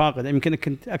بدل فاقد. يمكن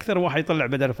كنت اكثر واحد يطلع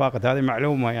بدل فاقد، هذه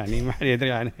معلومه يعني ما حد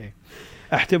يدري عنها.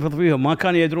 احتفظ فيهم، ما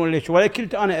كانوا يدرون ليش ولا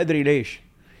كنت انا ادري ليش،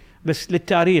 بس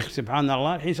للتاريخ سبحان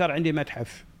الله. الحين صار عندي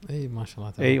متحف. اي ما شاء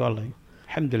الله. اي والله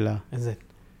الحمد لله. زين،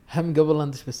 هم قبل لا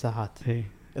ندش بالساعات، اي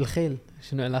الخيل،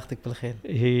 شنو علاقتك بالخيل؟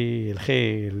 هي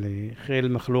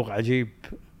الخيل مخلوق عجيب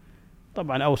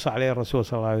طبعا، اوصى عليه الرسول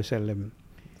صلى الله عليه وسلم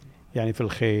يعني في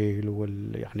الخيل،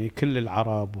 يعني كل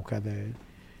العرب وكذا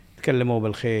تكلموا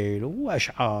بالخيل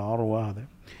واشعار وهذا.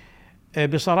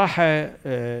 بصراحه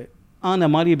انا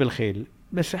مالي بالخيل،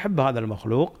 بس احب هذا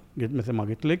المخلوق مثل ما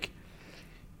قلت لك.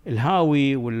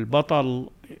 الهاوي والبطل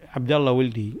عبد الله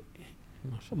ولدي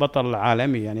بطل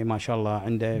عالمي يعني ما شاء الله،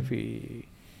 عنده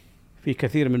في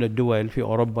كثير من الدول، في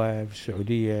اوروبا، في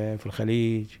السعوديه، في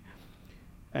الخليج،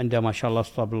 عنده ما شاء الله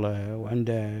اسطبله،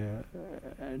 وعنده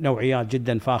نوعيات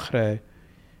جدا فاخره،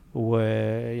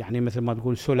 ويعني مثل ما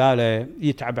تقول سلاله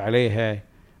يتعب عليها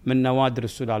من نوادر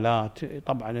السلالات.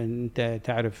 طبعا انت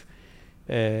تعرف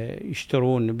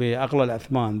يشترون باغلى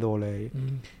الاثمان ذولا،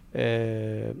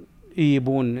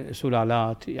 يجيبون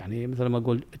سلالات يعني مثل ما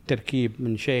اقول التركيب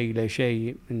من شيء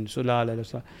لشيء، من سلاله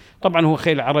لسلاله. طبعا هو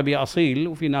خيل عربي اصيل،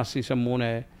 وفي ناس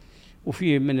يسمونه،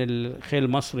 وفي من الخيل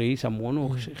المصري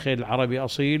يسمونه خيل عربي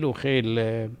اصيل،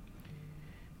 وخيل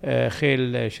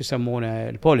خيل شو يسمونه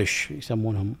البولش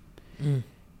يسمونهم.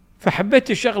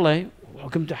 فحبيت الشغله،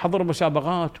 وقمت احضر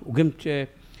مسابقات، وقمت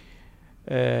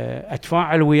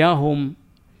اتفاعل وياهم،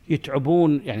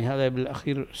 يتعبون يعني. هذا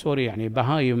بالاخير سوري يعني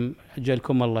بهايم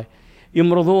اجلكم الله،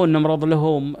 يمرضون نمرض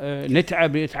لهم،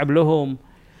 نتعب لهم،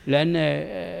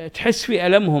 لان تحس في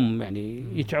المهم يعني،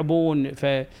 يتعبون.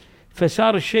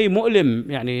 فصار الشيء مؤلم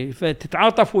يعني،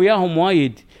 فتتعاطف وياهم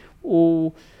وايد،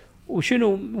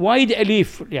 وشنو وايد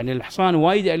اليف يعني. الحصان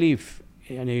وايد اليف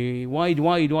يعني، وايد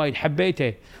وايد وايد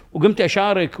حبيته. وقمت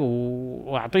اشارك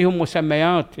واعطيهم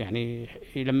مسميات يعني،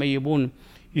 لما يبون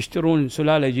يشترون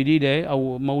سلاله جديده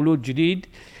او مولود جديد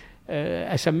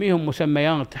اسميهم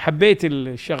مسميات. حبيت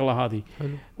الشغله هذه.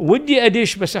 ودي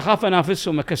ادش بس اخاف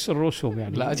انافسهم اكسر رؤوسهم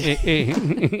يعني. لا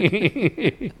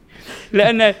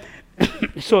لان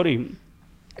سوري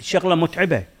الشغله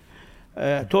متعبه.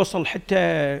 توصل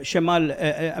حتى شمال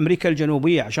امريكا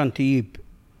الجنوبيه عشان تجيب.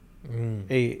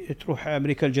 اي تروح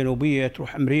امريكا الجنوبيه،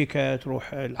 تروح امريكا،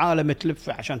 تروح العالم تلف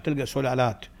عشان تلقى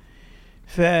سلالات.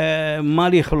 فما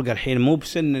لي خلق الحين، مو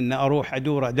بسن ان اروح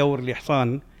ادور لي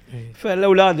حصان.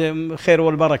 فالاولاد خير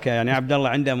والبركه يعني، عبد الله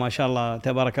عنده ما شاء الله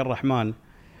تبارك الرحمن،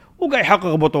 وقاعد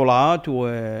يحقق بطولات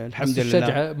والحمد لله.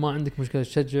 الشجعة ما عندك مشكله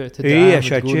تشجع تدعم؟ اي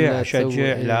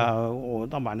اشجع لا،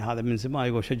 وطبعا هذا من زمان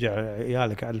يقول شجع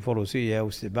عيالك على الفروسيه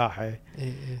والسباحه.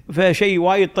 فشيء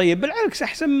وايد طيب، بالعكس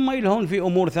احسن ما يلهون في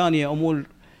امور ثانيه، امور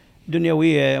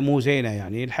دنيويه مو زينه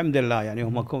يعني. الحمد لله يعني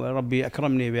هم ربي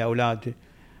اكرمني باولاد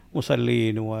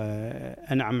مصلين،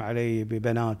 وانعم علي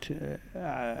ببنات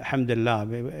الحمد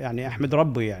لله يعني، احمد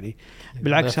ربي يعني.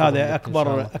 بالعكس هذا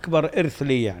اكبر ارث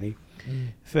لي يعني.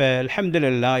 فالحمد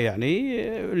لله يعني،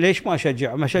 ليش ما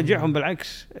اشجعهم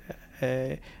بالعكس،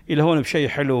 يلهون بشيء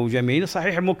حلو وجميل.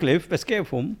 صحيح مكلف بس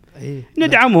كيفهم،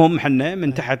 ندعمهم حنا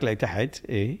من تحت لتحت.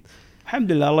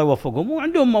 الحمد لله الله يوفقهم،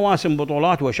 وعندهم مواسم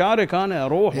بطولات واشارك. انا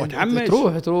اروح واتحمس،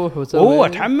 تروح وتسوي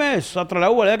واتحمس. السطر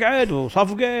الاول اقعد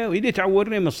وصفقه وايدي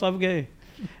تعورني من الصفقه.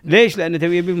 ليش؟ لان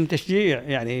تبي يبي تشجيع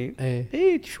يعني.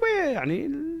 شويه يعني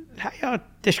الحياه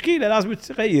تشكيله لازم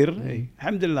تغير.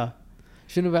 الحمد لله.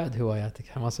 شنو بعد هواياتك؟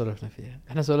 احنا ما سولفنا فيها.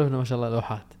 احنا سولفنا ما شاء الله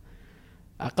لوحات.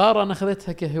 عقار انا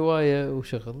اخذتها كهوايه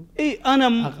وشغل.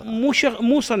 انا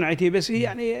مو صنعتي، بس هي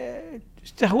يعني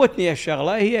استهوتني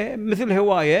الشغله، هي مثل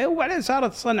هوايه وبعدين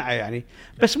صارت صنعه يعني.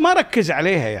 بس ما ركز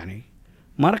عليها يعني،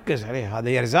 ما ركز عليها. هذا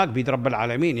يرزاق بيد رب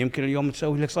العالمين. يمكن اليوم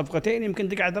تسوي لك صفقتين، يمكن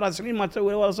تقعد 3 سنين ما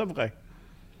تسوي ولا صفقه.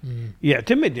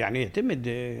 يعتمد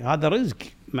هذا رزق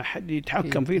ما حد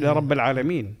يتحكم فيه الا رب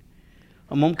العالمين.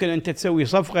 ممكن انت تسوي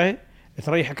صفقه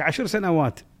تريحك 10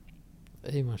 سنوات.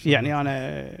 اي ما شاء الله. يعني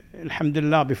انا الحمد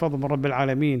لله بفضل رب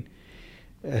العالمين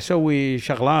اسوي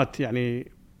شغلات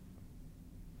يعني.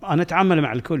 انا اتعامل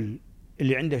مع الكل،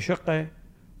 اللي عنده شقه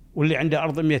واللي عنده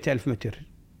ارض 100,000 متر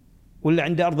واللي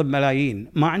عنده ارض بملايين،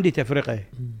 ما عندي تفرقه.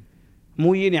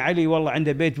 مو يجيني علي والله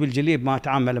عنده بيت بالجليب ما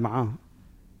اتعامل معاه.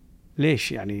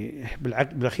 ليش يعني؟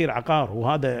 بالاخير عقار،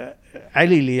 وهذا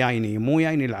علي اللي جايني مو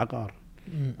جايني العقار.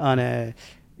 انا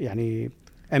يعني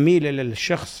اميل الى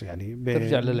الشخص يعني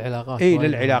ترجع للعلاقات. اي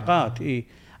للعلاقات. اي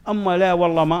اما لا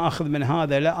والله ما اخذ من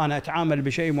هذا، لا انا اتعامل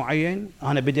بشيء معين.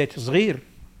 انا بديت صغير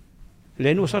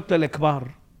لين وصلت للكبار،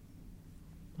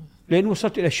 لين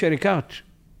وصلت الى الشركات.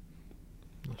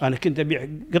 انا كنت ابيع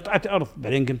قطعه ارض،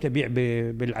 بعدين قمت ابيع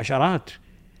بالعشرات،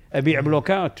 ابيع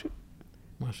بلوكات.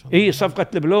 ما شاء الله. اي صفقه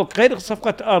البلوك غير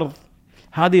صفقه ارض.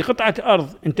 هذه قطعه ارض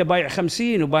انت بايع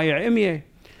 50 وبايع 100،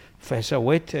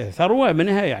 فسويت ثروه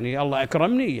منها يعني. الله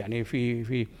اكرمني يعني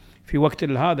في وقت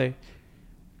هذا.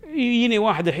 يجيني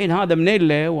واحد الحين هذا منين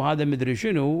له وهذا مدري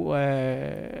شنو،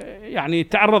 يعني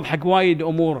تعرض حق وايد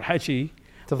امور حكي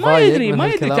ما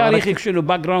يدري تاريخك شنو،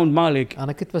 باك جراوند مالك.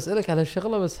 انا كنت بسالك على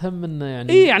الشغله بس هم انه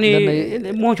يعني اي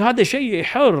يعني مو هذا شيء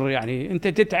حر يعني. انت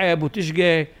تتعب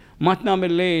وتشقى ما تنام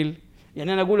الليل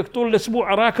يعني. انا اقول لك طول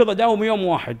الاسبوع راكض اداوم يوم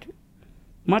واحد،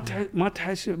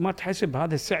 ما تحسب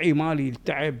هذا السعي مالي،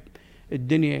 التعب،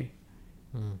 الدنيا.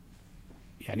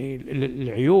 يعني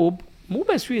العيوب مو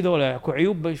بس في ذولا، اكو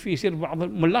عيوب في يصير بعض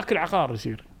ملاك العقار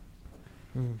يصير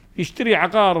يشتري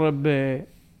عقار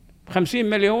ب50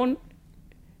 مليون،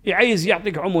 يعيز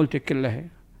يعطيك عمولتك كلها،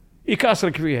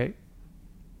 يكاسرك فيها.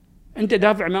 انت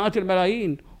دافع مئات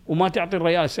الملايين وما تعطي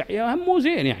الريال سعيه، هم مو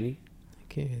زين يعني.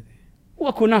 اكيد.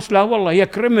 واكو ناس لا والله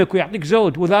يكرمك ويعطيك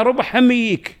زود، واذا ربح هم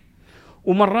يجيك.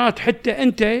 ومرات حتى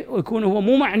انت يكون هو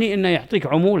مو معني انه يعطيك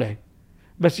عموله،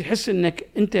 بس يحس انك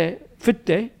انت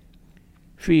فته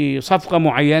في صفقه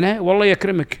معينه والله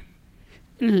يكرمك.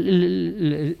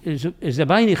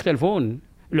 الزباين يختلفون،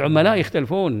 العملاء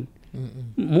يختلفون،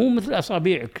 مو مثل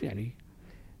اصابيعك يعني.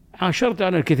 عاشرت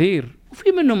انا الكثير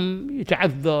وفي منهم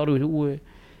يتعذر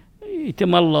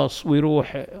ويتملص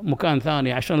ويروح مكان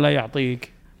ثاني عشان لا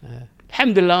يعطيك.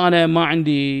 الحمد لله انا ما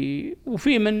عندي.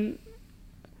 وفي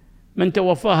من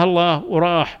توفاه الله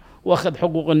وراح واخذ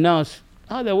حقوق الناس،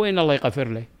 هذا وين الله يغفر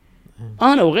له،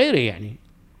 انا وغيري يعني.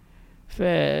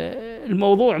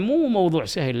 فالموضوع مو موضوع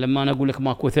سهل. لما انا اقول لك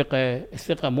ماكو ثقه،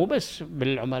 الثقه مو بس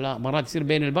بالعملاء، مرات يصير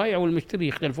بين البائع والمشتري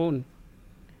يختلفون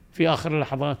في اخر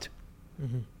اللحظات.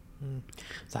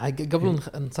 صح. قبل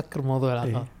نسكر موضوع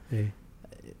العقار،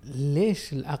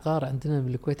 ليش العقار عندنا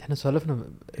بالكويت احنا سولفنا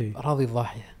اراضي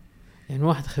الضاحيه؟ يعني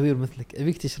واحد خبير مثلك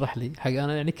ابيك تشرح لي حق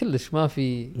انا يعني كلش ما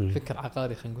في فكر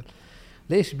عقاري. خلينا نقول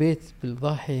ليش بيت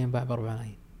بالضاحيه ينباع ب4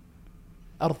 ملايين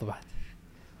ارض بعد؟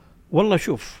 والله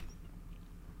شوف،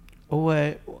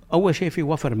 هو اول شيء في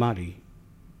وفر مالي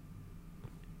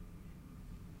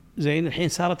زين. الحين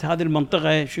صارت هذه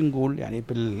المنطقه شو نقول يعني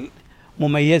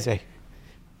بالمميزه،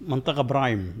 منطقه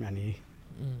برايم يعني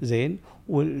زين،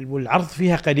 والعرض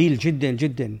فيها قليل جدا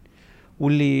جدا.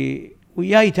 واللي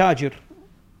وياي تاجر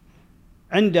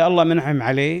عنده الله منعم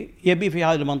عليه يبي في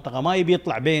هذه المنطقه، ما يبي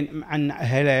يطلع بين عن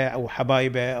اهله او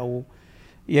حبايبه او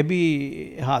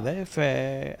يبي هذا.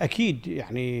 فاكيد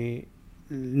يعني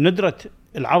ندره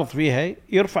العرض فيها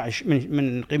يرفع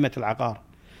من قيمه العقار.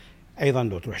 ايضا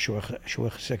لو تروح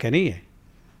شويخ سكنيه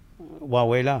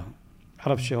واويلا،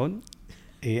 عرفت شلون؟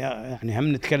 يعني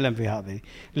هم نتكلم في هذه.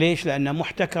 ليش؟ لأنها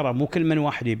محتكرة، مو كل من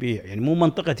واحد يبيع يعني، مو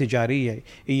منطقة تجارية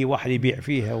اي واحد يبيع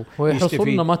فيها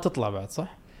ويحصلون ما تطلع بعد.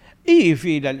 صح. اي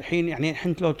في الحين يعني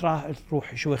الحين لو تروح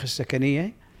شويخ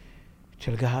السكنية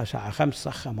تلقاها ساعة 5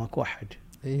 صخة ماكو واحد.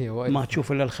 ما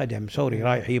تشوف الا الخدم سوري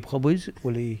رايح يجيب خبز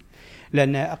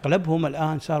لأن أغلبهم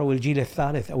الآن صاروا الجيل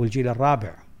الثالث أو الجيل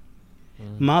الرابع،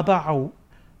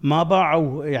 ما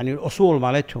باعوا يعني الأصول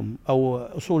مالتهم أو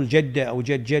أصول جدة أو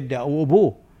جدة أو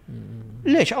أبوه.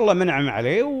 ليش؟ الله منعم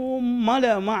عليه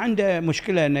ما عنده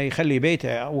مشكلة أنه يخلي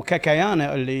بيته أو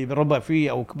ككيانه اللي ربى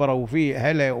فيه أو كبروا فيه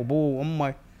أهله وأبوه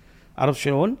وأمه، عرفت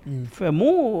شلون؟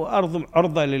 فمو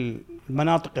عرضة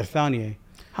للمناطق الثانية.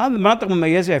 هذه المناطق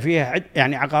مميزة فيها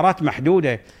يعني عقارات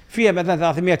محدودة، فيها مثلا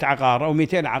 300 عقار أو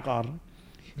 200 عقار،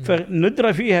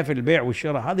 فندرة فيها في البيع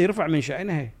والشراء، هذا يرفع من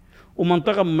شأنها.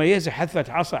 ومنطقة مميزة حذفت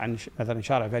عصا عن مثلا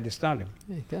شارع فهد السالم.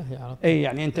 اي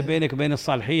يعني انت بينك وبين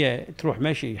الصالحية تروح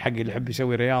مشي حق اللي يحب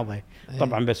يسوي رياضة.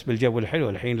 طبعا بس بالجو الحلو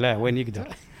الحين لا وين يقدر.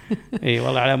 اي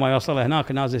والله على ما يوصل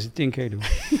هناك نازل 60 كيلو.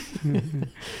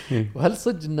 وهل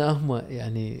صدق ان هم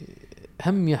يعني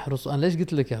هم يحرصوا؟ انا ليش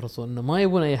قلت لك يحرصوا؟ انه ما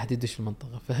يبون اي احد يدش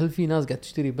المنطقة. فهل في ناس قاعد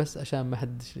تشتري بس عشان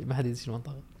ما حد يدش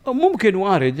المنطقة؟ ممكن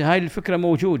وارد، هاي الفكرة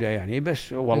موجودة يعني.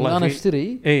 بس والله انا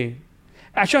اشتري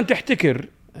عشان تحتكر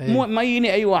ما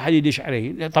يجيني اي واحد يدش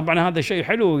عليه. طبعا هذا شيء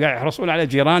حلو، قاعد يحرصون على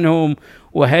جيرانهم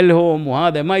واهلهم،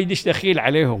 وهذا ما يدش دخيل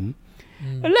عليهم.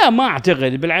 لا ما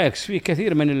اعتقد، بالعكس في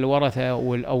كثير من الورثه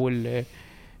او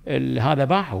هذا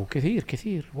باعوا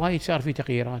كثير وايد صار في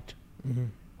تغييرات،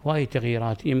 وايد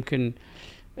تغييرات. يمكن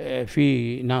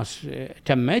في ناس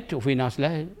تمت وفي ناس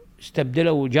لا،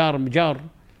 استبدلوا جار بجار،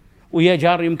 ويا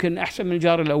جار يمكن احسن من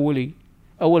الجار الاولي.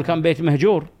 اول كان بيت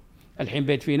مهجور، الحين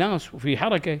بيت في ناس وفي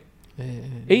حركه.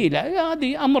 اي لا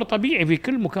هذه امر طبيعي في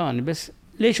كل مكان. بس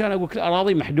ليش انا اقول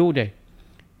الاراضي محدوده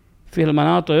في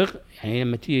المناطق؟ يعني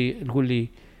لما تيجي تقول لي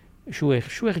شويخ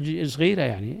صغيره،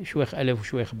 يعني شويخ الف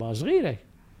وشويخ باء صغيره،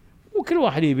 وكل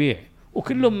واحد يبيع،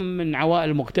 وكلهم من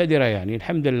عوائل مقتدره. يعني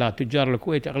الحمد لله تجار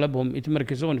الكويت اغلبهم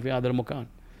يتمركزون في هذا المكان،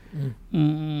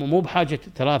 مو بحاجه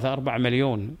 3-4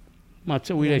 مليون ما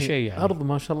تسوي له شيء. يعني ارض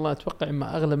ما شاء الله اتوقع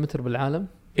اما اغلى متر بالعالم.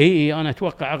 اي انا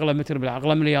اتوقع اغلى متر بالعالم،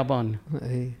 اغلى من اليابان،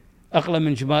 اغلى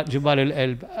من جبال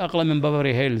الألب، اغلى من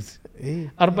بافري هيلز.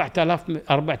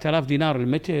 4000 دينار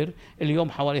المتر، اليوم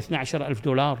حوالي 12,000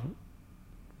 دولار.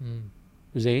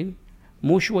 زين،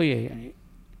 مو شويه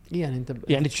يعني انت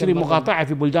يعني تشتري مقاطعه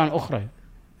في بلدان اخرى.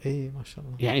 اي ما شاء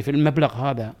الله، يعني في المبلغ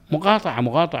هذا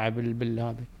مقاطعه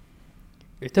بالهذا.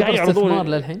 يعتبر استثمار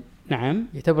للحين. نعم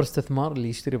يعتبر استثمار، اللي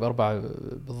يشتري بأربعة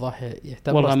بالضاحية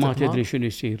يعتبر والله استثمار. ما تدري شنو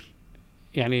يصير،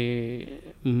 يعني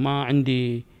ما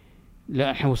عندي.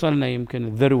 لا احنا وصلنا يمكن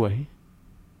الذروه،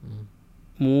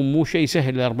 مو شيء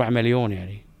سهل 4 مليون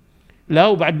يعني. لا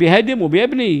وبعد بيهدم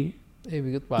وبيبني. اي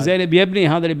بيقطع زين بيبني،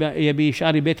 هذا اللي يبي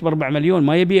شاري بيت ب4 مليون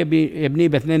ما يبي يبنيه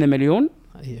ب2 مليون.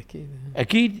 اي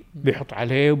اكيد بيحط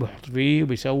عليه وبيحط فيه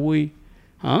وبيسوي.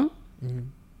 ها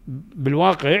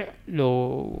بالواقع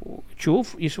لو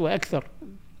تشوف يسوى اكثر.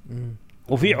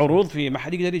 وفي عروض في ما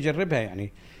حد يقدر يجربها.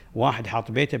 يعني واحد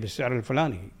حاط بيته بالسعر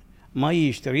الفلاني ما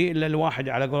يشتري الا الواحد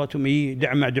على قولتهم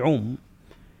دعوم.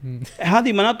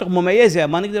 هذه مناطق مميزه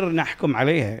ما نقدر نحكم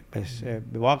عليها، بس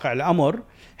بواقع الامر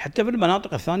حتى في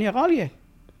المناطق الثانيه غاليه.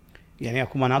 يعني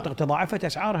اكو مناطق تضاعفت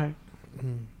اسعارها.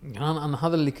 انا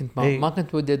هذا اللي كنت ما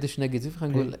كنت ودي ادش نيجاتيف.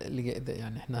 خلينا نقول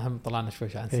يعني احنا هم طلعنا شوي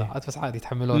عن الساعات، بس عادي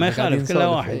يتحملون، ما يخالف كل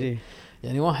واحد.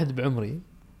 يعني واحد بعمري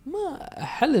ما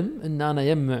حلم ان انا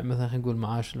يجمع مثلا خلينا نقول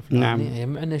معاش الفلاني. نعم.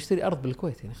 يجمع اني اشتري ارض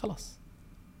بالكويت. يعني خلاص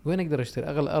وين اقدر اشتري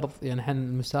اغلى ارض؟ يعني الحين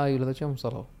المساي ولا كم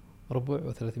صاروا ربع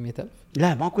و300,000.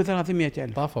 لا ماكو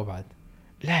 300,000 طافوا بعد.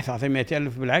 لا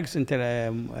 300,000 بالعكس، انت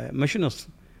مش نص.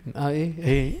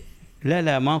 ايه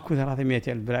لا ماكو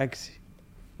 300,000 بالعكس.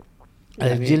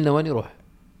 يعني جيلنا وين يروح؟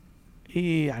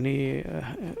 يعني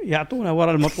يعطونا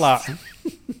ورا المطلع.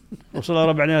 وصلوا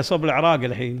ربعنا صوب العراق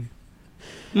الحين،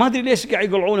 ما ادري ليش قاعد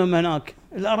يقلعونهم هناك.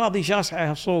 الاراضي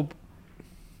شاسعه الصوب،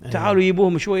 تعالوا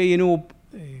يجيبوهم شويه ينوب.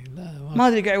 ما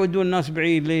ادري قاعد يودون الناس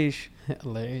بعيد ليش.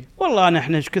 الله يعين. والله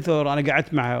احنا ايش كثر انا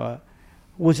قعدت مع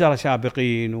وزراء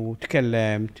سابقين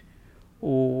وتكلمت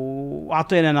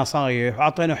واعطينا نصايح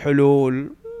واعطينا حلول.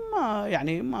 ما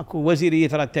يعني ماكو وزيريه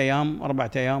 3 أيام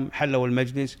 4 أيام حلوا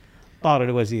المجلس، طار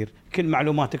الوزير، كل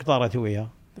معلوماتك طارت وياه.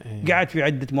 قعدت في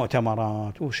عده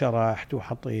مؤتمرات وشرحت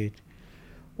وحطيت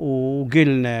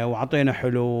وقلنا وعطينا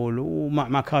حلول ومع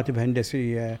مكاتب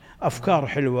هندسيه، افكار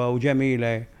حلوه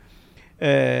وجميله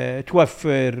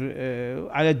توفر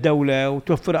على الدوله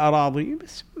وتوفر اراضي.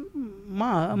 بس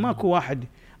ماكو واحد،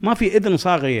 ما في اذن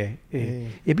صاغيه.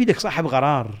 يبي لك صاحب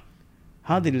قرار.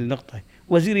 هذه النقطه.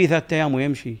 وزيري 3 أيام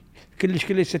ويمشي،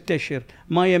 كلش 6 أشهر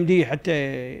ما يمديه حتى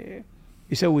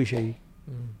يسوي شيء.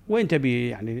 وين تبي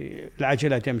يعني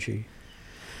العجله تمشي؟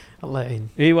 الله يعين.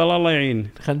 اي والله الله يعين.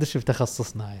 خلينا ندش في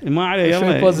تخصصنا يعني. ما عليه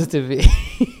يلا بوزيتيف.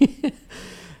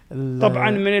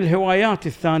 طبعا من الهوايات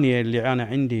الثانيه اللي انا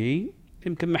عندي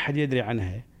يمكن ما حد يدري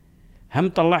عنها، هم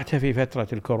طلعتها في فتره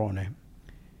الكورونا.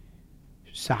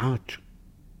 ساعات،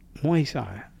 مو اي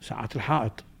ساعه، ساعات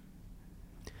الحائط.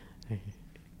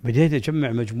 بديت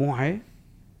اجمع مجموعه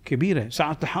كبيره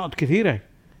ساعات الحائط، كثيره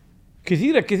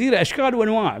اشكال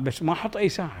وانواع، بس ما احط اي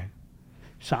ساعه.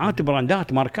 ساعات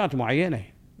براندات ماركات معينه.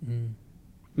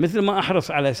 مثل ما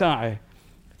احرص على ساعه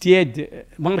تيد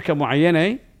ماركه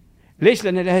معينه. ليش؟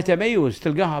 لان لها تميز،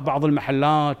 تلقاها بعض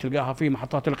المحلات، تلقاها في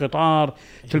محطات القطار،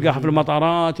 تلقاها في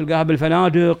المطارات، تلقاها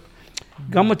بالفنادق.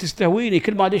 قامت تستهويني،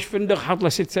 كل ما ادش فندق حط له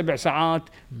 6-7 ساعات،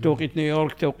 توقيت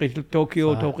نيويورك، توقيت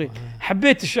طوكيو، توقيت.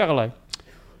 حبيت الشغله.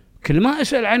 كل ما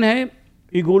اسال عنها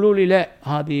يقولوا لي لا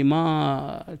هذه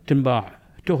ما تنباع،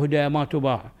 تهدى ما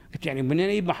تباع. قلت يعني منين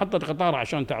اجيب محطه قطار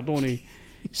عشان تعطوني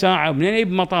ساعه؟ منين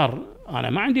اجيب مطار؟ انا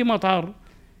ما عندي مطار.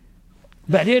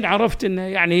 بعدين عرفت انه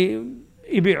يعني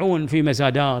يبيعون في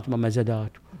مزادات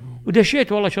ومزادات،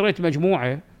 ودشيت والله شريت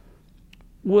مجموعه.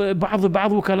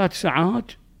 وبعض وكالات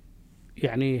الساعات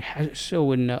يعني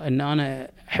حسوا ان انا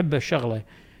احب الشغله.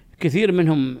 كثير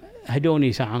منهم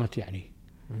هدوني ساعات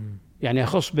يعني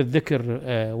اخص بالذكر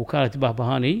وكاله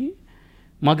بهبهاني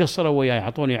ما قصروا وياي،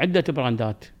 اعطوني عده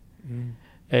براندات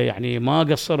يعني ما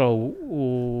قصروا،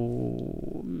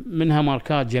 ومنها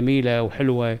ماركات جميله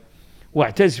وحلوه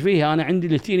واعتز فيها. انا عندي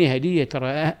لتيني هديه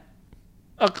ترى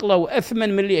اقلى واثمن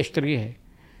من اللي اشتريها.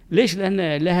 ليش؟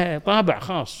 لان لها طابع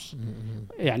خاص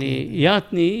يعني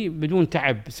ياتني بدون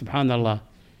تعب سبحان الله،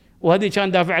 وهذه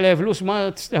كان دافع عليها فلوس ما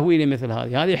تستهويني مثل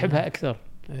هذه احبها اكثر.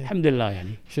 الحمد لله. يعني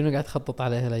شنو قاعد تخطط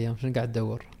عليها الايام؟ شنو قاعد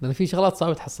تدور؟ لان في شغلات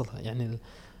صعبه تحصلها يعني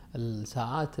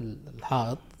الساعات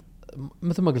الحائط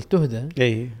مثل ما قلت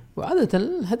تهدى وعاده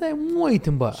الهدايا مو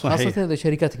يتنباع، خاصه اذا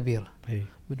شركات كبيره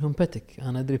منهم باتك.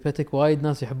 انا ادري باتك وايد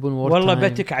ناس يحبون والله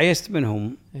باتك عيست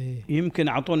منهم. يمكن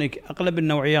اعطوني اغلب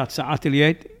النوعيات ساعات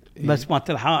اليد بس ما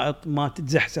الحائط ما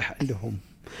تتزحزح عندهم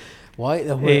وايد.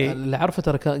 هو اللي عرفه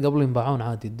ترى قبل ينباعون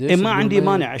عادي. ما عندي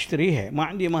مانع اشتريها، ما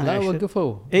عندي مانع. لا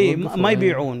وقفوا ما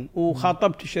يبيعون.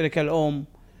 وخاطبت الشركه الام،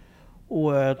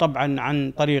 وطبعا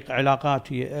عن طريق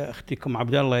علاقاتي اختكم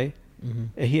عبد الله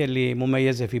هي اللي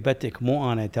مميزه في باتك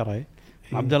مو انا ترى.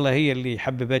 عبد الله هي اللي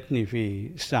حببتني في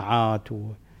الساعات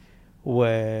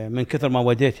ومن كثر ما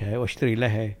وديتها واشتري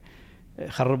لها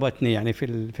خربتني يعني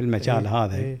في المجال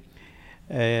هذا.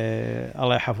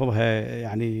 الله يحفظها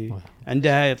يعني.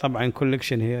 عندها طبعا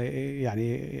كولكشن هي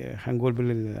يعني خلينا نقول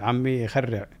بالعاميه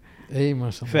يخرع. ما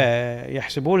شاء الله.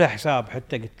 فيحسبوا لها حساب.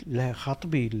 حتى قلت لها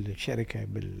خاطبي الشركه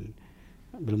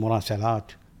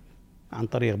بالمراسلات عن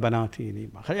طريق بناتي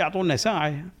خلي يعطونا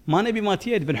ساعه، ما نبي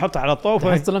ماتيد بنحطها على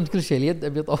الطوفه. استلمت كل شيء اليد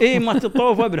ابي طوفه. مات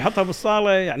الطوفه بنحطها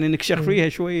بالصاله يعني نكشخ فيها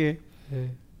شويه.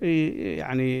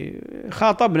 يعني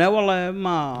خاطبنا والله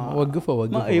ما وقفوا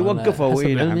نعم.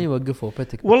 وقفوا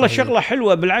باتك والله شغله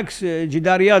حلوه بالعكس.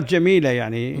 جداريات جميله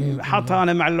يعني حاطها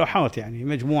انا مع اللوحات يعني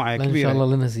مجموعه كبيره. ان شاء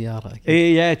الله لنا زياره.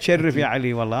 يا تشرف يا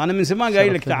علي والله. انا من زمان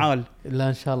قايل لك تعال. لا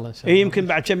ان شاء الله يمكن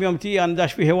بعد كم يوم تي انا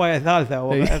داش في هوايه ثالثه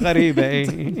غريبه.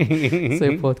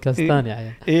 سوي بودكاست ثاني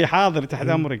عيال. حاضر تحت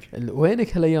امرك.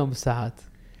 وينك هالايام بالساعات؟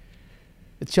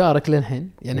 تشارك للحين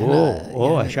يعني؟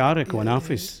 يعني اشارك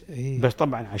ونافس. بس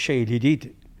طبعا على شيء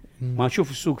جديد ما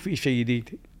اشوف السوق فيه شيء جديد.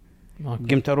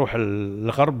 قمت اروح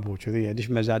الغرب وكذي ادش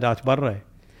مزادات برا.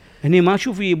 هني ما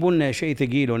اشوف يبون شيء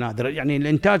ثقيل ونادر يعني.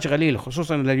 الانتاج قليل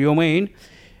خصوصا لليومين.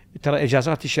 ترى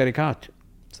اجازات الشركات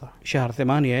صح. شهر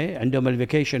 8 عندهم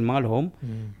الفيكيشن مالهم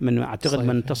من اعتقد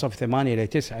من منتصف 8 إلى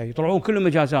 9 يطلعون كلهم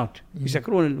اجازات.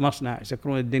 يسكرون المصنع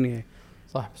يسكرون الدنيا.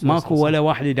 صح. ماكو ولا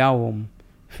واحد يداوم.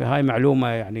 فهاي معلومه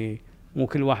يعني مو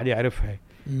كل واحد يعرفها.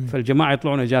 فالجماعه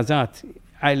يطلعون اجازات.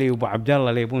 علي وابو عبد الله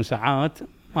اللي يبون ساعات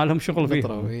ما لهم شغل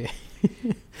فيه.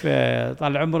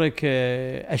 فطال عمرك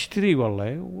اشتري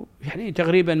والله يعني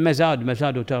تقريبا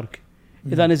مزاد وترك.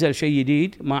 اذا نزل شيء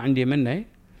جديد ما عندي منه.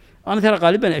 انا ترى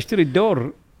غالبا اشتري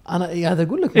الدور. انا قاعد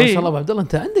اقول لك ما شاء الله ابو عبد الله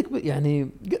انت عندك يعني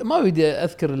ما ودي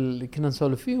اذكر اللي كنا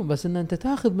نسولف فيهم بس ان انت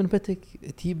تاخذ من باتك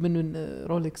تجيب من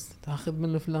رولكس تاخذ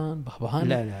من فلان بهبهان.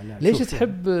 لا ليش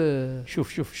تحب؟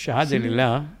 شوف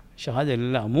الشهاده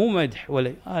لله مو مدح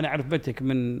ولا. انا اعرف باتك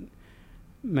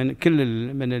من كل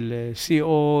من السي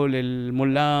او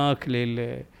للملاك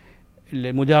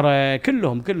للمدراء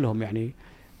كلهم يعني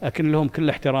اكن لهم كل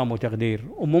احترام وتقدير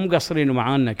ومو مقصرين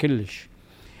معانا كلش.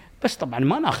 بس طبعا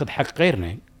ما ناخذ حق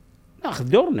غيرنا ناخذ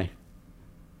دورنا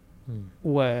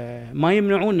وما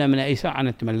يمنعونا من اي ساعه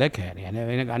نتملكها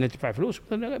يعني قاعد ندفع فلوس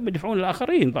بدفعون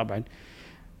الاخرين طبعا.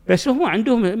 بس هم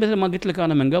عندهم مثل ما قلت لك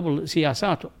انا من قبل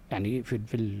سياسات يعني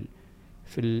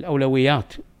في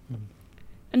الاولويات.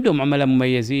 عندهم عملاء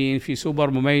مميزين في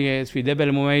سوبر مميز في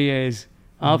دبل مميز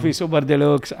في سوبر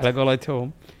ديلوكس على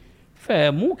قولتهم.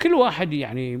 فمو كل واحد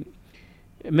يعني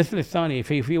مثل الثاني.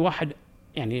 في واحد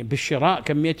يعني بالشراء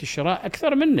كمية الشراء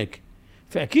أكثر منك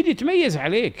فأكيد يتميز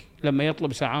عليك لما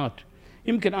يطلب ساعات.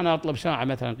 يمكن أنا أطلب ساعة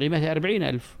مثلا قيمتها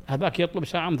 40,000 هذاك يطلب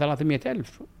ساعة من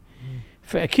 300,000.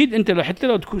 فأكيد أنت حتى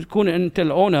لو تكون أنت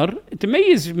الأونر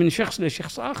تميز من شخص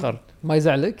لشخص آخر. ما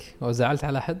يزعلك أو زعلت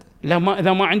على أحد؟ لا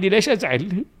إذا ما عندي ليش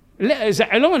أزعل؟ لا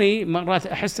زعلوني مرات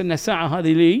أحس أن الساعة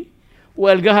هذه لي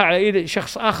وألقاها على إيد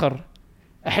شخص آخر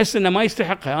أحس أنه ما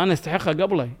يستحقها أنا استحقها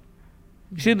قبله.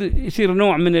 يصير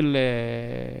نوع من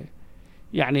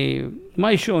يعني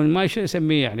ما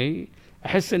يسميه يعني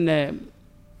أحس إنه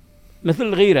مثل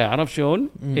الغيرة. عرفت شلون؟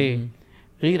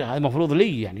 غيرة هذا مفروض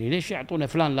لي يعني. ليش يعطونا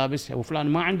فلان لابسها وفلان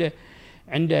ما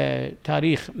عنده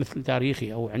تاريخ مثل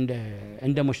تاريخي أو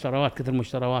عنده مشتريات كثر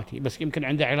مشترياتي بس يمكن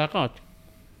عنده علاقات.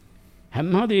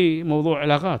 هم هذه موضوع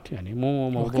علاقات يعني مو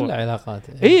موضوع كلها علاقات.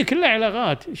 كلها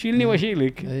علاقات. شيلني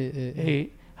واشيلك.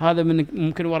 هذا من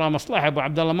ممكن وراه مصلحه، ابو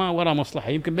عبد الله ما وراه مصلحه،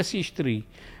 يمكن بس يشتري،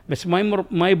 بس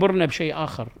ما يبرنا بشيء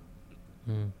اخر.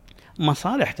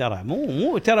 مصالح ترى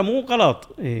مو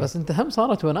غلط. إيه؟ بس انت هم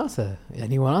صارت وناسه،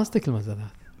 يعني وناستك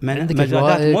المزادات،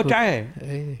 مزادات متعه.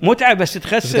 إيه؟ متعه بس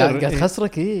تخسر، قاعد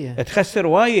تخسرك. يعني. تخسر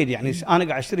وايد يعني. انا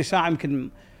قاعد اشتري ساعه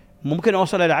ممكن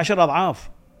اوصل الى 10 اضعاف.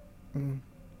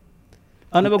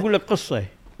 انا بقول لك قصه.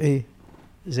 ايه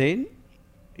زين.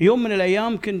 يوم من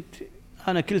الايام كنت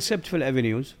انا كل سبت في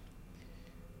الافينيوز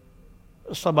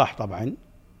الصباح، طبعا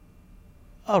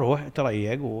اروح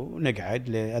اتريق ونقعد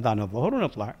لاذان الظهر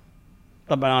ونطلع.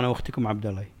 طبعا انا واختكم عبد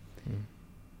الله،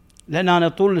 لان انا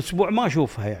طول الاسبوع ما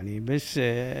اشوفها يعني، بس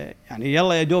يعني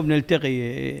يلا يا دوب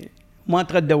نلتقي، ما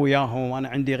اتغدى وياهم، وانا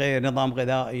عندي غير نظام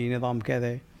غذائي، نظام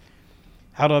كذا.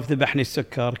 عرف ذبحني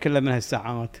السكر كله من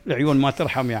هالساعات، العيون ما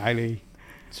ترحم يا علي.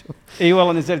 اي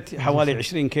والله نزلت حوالي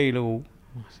 20 كيلو.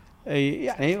 اي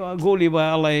يعني اقول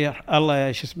يبا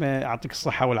الله شو اسمه يعطيك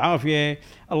الصحه والعافيه،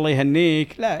 الله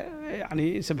يهنيك. لا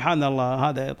يعني سبحان الله،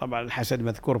 هذا طبعا الحسد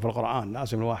مذكور في القرآن،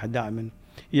 لازم الواحد دائما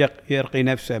يرقي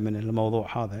نفسه من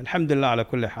الموضوع هذا. الحمد لله على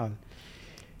كل حال.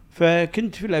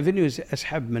 فكنت في الافينيوز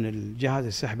اسحب من الجهاز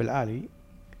السحب الآلي،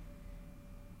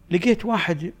 لقيت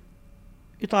واحد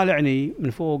يطالعني من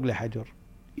فوق لحجر،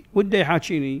 وده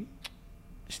يحاكيني.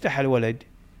 استحى الولد،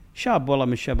 شاب والله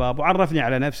من الشباب، وعرفني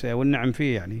على نفسه والنعم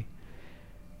فيه يعني،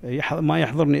 ما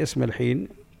يحضرني اسمه الحين.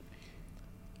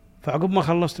 فعقب ما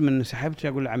خلصت من سحبت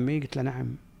اقول لعمي، قلت له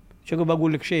نعم، شو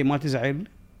بقول لك شيء ما تزعل؟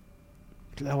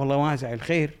 قلت له والله ما ازعل،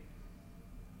 خير.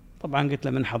 طبعا قلت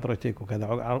له من حضرتك وكذا.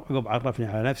 عقب عرفني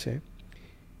على نفسه،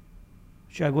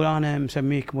 شو اقول انا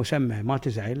مسميك مسمى ما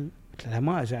تزعل؟ قلت له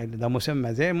ما ازعل، اذا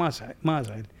مسمى زين ما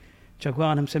ازعل. شو اقول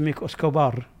انا مسميك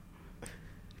اسكوبار؟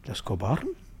 قلت له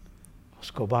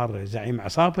اسكوبار زعيم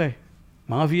عصابه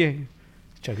ما فيه.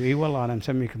 قال اي والله انا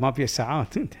مسميك ما فيه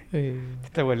الساعات.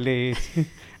 توليت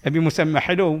ابي مسمى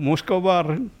حلو مو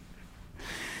اسكوبار.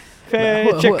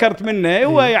 فتشكرت منه.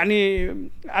 هو يعني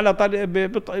على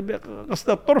قصد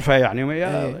الطرفه يعني.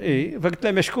 اي فقلت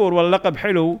له مشكور والله لقب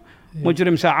حلو،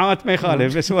 مجرم ساعات ما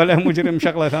يخالف، بس ولا مجرم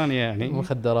شغله ثانيه يعني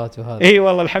مخدرات وهذا. اي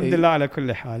والله الحمد لله على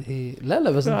كل حال.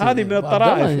 لا بس هذه من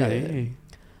الطرائف يعني.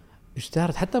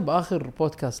 اشتهرت حتى باخر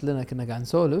بودكاست لنا كنا قاعد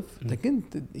نسولف،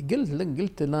 كنت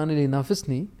قلت انا اللي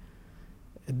ينافسني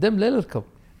الدم لا يركب.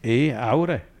 ايه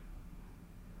اعوره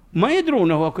ما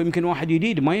يدرون، هو يمكن واحد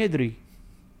جديد ما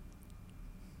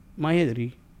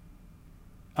يدري.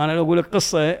 انا لو اقول لك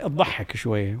قصه تضحك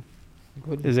شويه.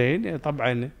 زين.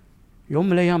 طبعا يوم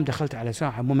من الايام دخلت على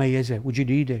ساعه مميزه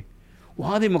وجديده،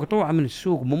 وهذه مقطوعه من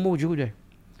السوق مو موجوده،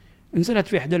 نزلت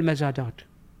في احدى المزادات،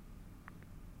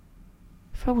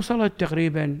 فوصلت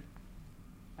تقريبا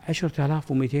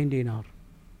 10,200 دينار.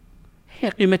 هي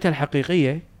قيمتها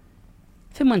الحقيقيه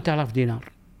 8,000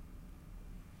 دينار.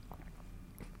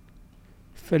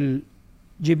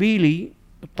 فالجبيلي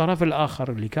الطرف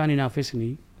الآخر اللي كان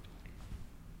ينافسني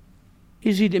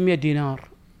يزيد 100 دينار،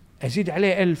 أزيد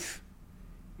عليه 1000،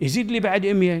 يزيد لي بعد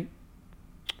 100،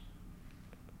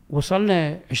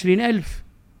 وصلنا 20,000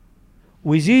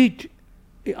 ويزيد.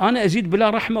 أنا أزيد بلا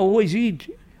رحمة وهو يزيد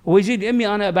 100،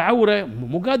 أنا بعوره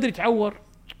مو قادر يتعور.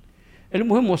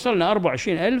 المهم وصلنا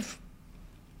 24,000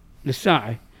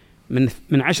 للساعة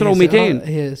من 10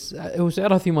 و200. هو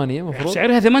سعرها 8 مفروض.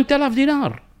 سعرها 8,000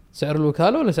 دينار. سعر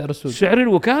الوكالة ولا سعر السوق؟ سعر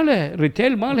الوكالة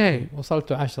الريتيل مالها.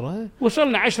 وصلتوا 10.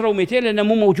 وصلنا 10 و200 لأنها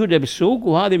مو موجودة بالسوق،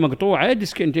 وهذه مقطوعة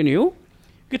ديسكنتينيو.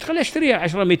 قلت خلي اشتريها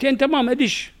 10 200 تمام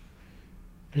ادش.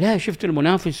 لا شفت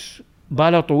المنافس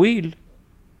باله طويل،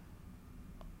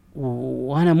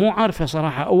 وانا مو عارفه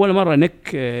صراحة، اول مرة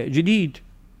نك جديد.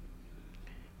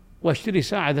 واشتري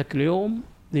ساعة ذاك اليوم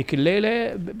ذيك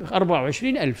الليلة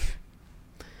ب24,000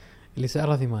 اللي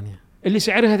سعرها 8. اللي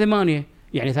سعرها 8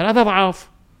 يعني 3 أضعاف.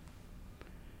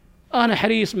 أنا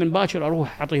حريص من باكر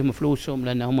أروح أعطيهم فلوسهم،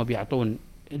 لأن هم بيعطون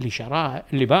اللي شراها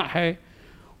اللي باعها،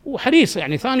 وحريص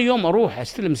يعني ثاني يوم أروح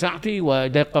أستلم ساعتي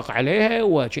وأدقق عليها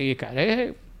وأشيك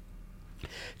عليها.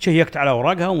 شيكت على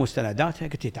أوراقها ومستنداتها،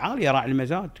 قلت تعال يا راعي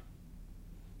المزاد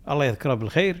الله يذكره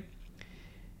بالخير.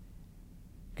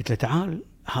 قلت له تعال،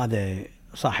 هذا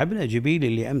صاحبنا جبيلي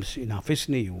اللي أمس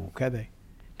ينافسني وكذا،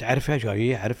 تعرفه؟ قال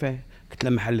لي أعرفه. قلت له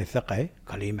محل الثقة؟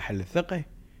 قال لي محل الثقة.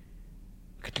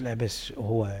 قلت له بس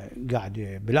هو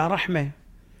قاعد بلا رحمة.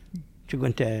 شو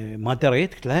أنت ما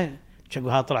دريت؟ قلت له شو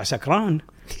هذا طلع سكران.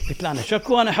 قلت له أنا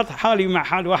شكو أنا أحط حالي مع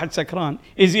حال واحد سكران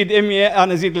يزيد 100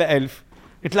 أنا أزيد له 1000.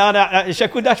 قلت له أنا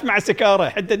شكو داش مع السكارة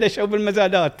حتى دشوا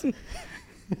بالمزادات.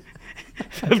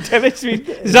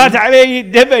 زاد علي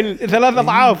دبل 3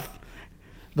 أضعاف.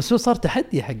 بس هو صار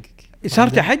تحدي حقك. صار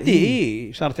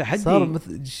تحدي. صار تحدي. صار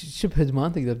شبه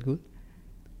ادمان تقدر تقول.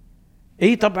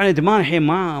 اي طبعا ادمان الحين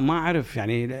ما اعرف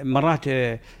يعني مرات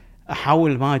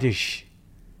احاول ما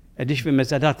ادش في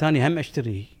مزادات ثانيه هم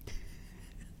اشتري.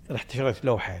 رحت شريت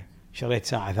لوحه، شريت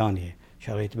ساعه ثانيه،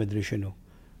 شريت مدري شنو،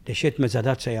 دشيت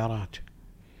مزادات سيارات،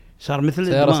 صار مثل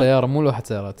سياره مو لوحه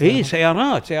سيارات. اي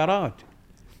سيارات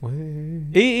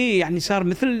اي يعني صار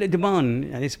مثل الادمان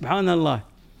يعني سبحان الله.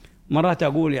 مرات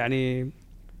اقول يعني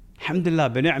الحمد لله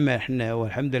بنعمه احنا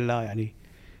والحمد لله يعني،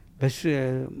 بس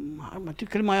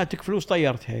كل ما جاتك فلوس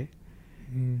طيرتها.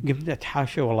 قمت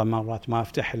اتحاشى والله مرات ما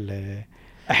افتح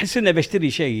احس اني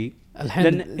بشتري شيء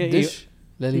الحين دش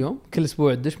لليوم كل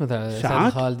اسبوع دش مثلا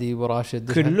سعد خالدي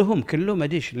وراشد كلهم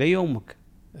ادش ليومك.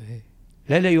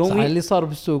 لا يومي اللي صار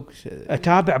بالسوق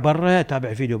اتابع برا،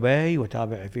 اتابع في دبي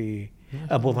واتابع في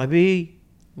ابو ظبي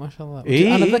ما شاء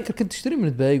الله. انا اتذكر كنت اشتري من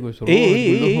دبي وتروح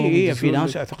لهم في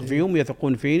ناس اثق فيهم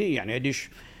يثقون فيني يعني ادش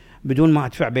بدون ما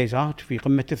ادفع بيزات في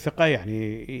قمه الثقه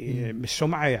يعني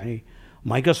بالسمعه يعني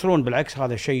ما يقصرون. بالعكس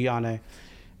هذا الشيء انا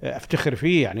افتخر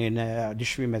فيه يعني ان ادش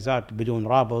في مزاد بدون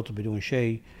رابط بدون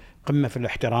شيء، قمه في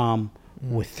الاحترام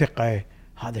والثقه.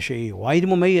 هذا شيء وايد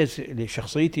مميز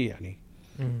لشخصيتي يعني.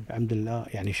 الحمد لله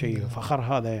يعني شيء فخر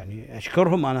هذا يعني.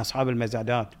 اشكرهم انا اصحاب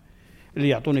المزادات اللي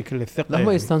يعطوني كل الثقه. لا هم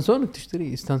يستانسونك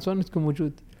تشتري، يستانسونك تكون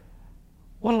موجود.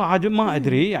 والله عاد ما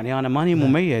ادري يعني انا ماني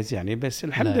مميز يعني، بس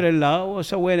الحمد لله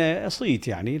وسوينا صيت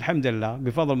يعني الحمد لله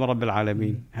بفضل من رب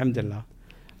العالمين. الحمد لله.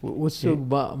 والسوق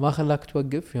ما خلاك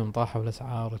توقف يوم طاحوا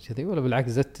الاسعار وكذي ولا بالعكس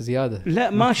زدت زياده؟ لا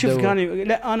ما شفت كان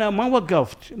لا انا ما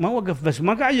وقفت بس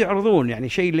ما قاعد يعرضون يعني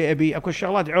شيء اللي ابي اكو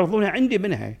شغلات يعرضونها عندي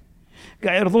منها،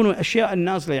 قاعد يعرضون اشياء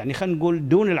النازله يعني خلينا نقول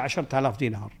دون 10,000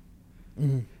 دينار.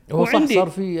 هو صح صار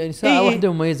في يعني ساعه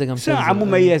واحده مميزه قام ساعه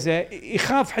مميزه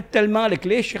يخاف حتى المالك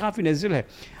ليش يخاف ينزلها.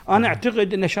 انا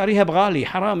اعتقد ان شاريها بغالي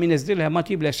حرام ينزلها ما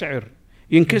تجيب له سعر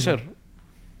ينكسر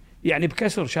يعني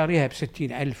بكسر شاريها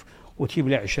ب60,000 وتجيب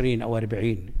له 20 أو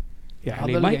 40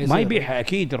 يعني ما يبيعها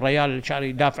اكيد. الريال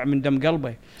شاري دافع من دم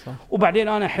قلبه صح. وبعدين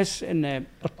انا احس ان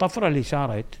الطفره اللي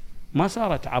صارت ما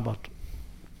صارت عبط،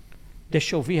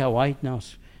 دشوا فيها وايد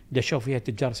ناس، دشوا فيها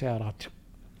تجار سيارات،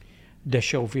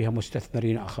 دشوا فيها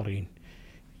مستثمرين آخرين.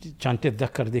 كان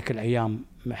تتذكر ذيك الأيام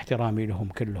احترامي لهم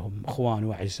كلهم أخوان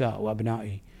وأعزاء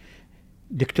وأبنائي،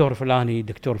 دكتور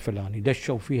فلاني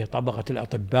دشوا فيها طبقة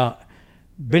الأطباء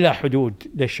بلا حدود،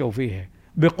 دشوا فيها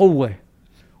بقوة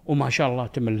وما شاء الله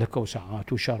تملكوا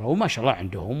ساعات وشروا وما شاء الله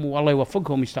عندهم والله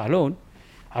يوفقهم يستاهلون.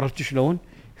 عرفت شلون؟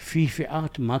 في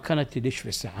فئات ما كانت تدش في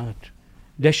الساعات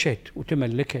دشت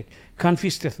وتملكت، كان في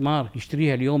استثمار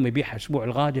يشتريها اليوم يبيعها الأسبوع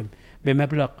القادم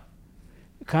بمبلغ.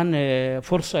 كان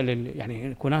فرصة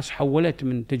يعني ناس حولت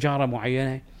من تجارة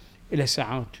معينة إلى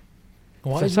ساعات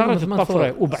فصارت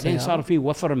الطفرة. وبعدين صار في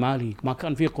وفر مالي، ما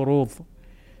كان في قروض،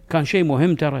 كان شيء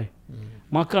مهم ترى.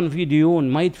 ما كان في ديون،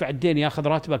 ما يدفع الدين ياخذ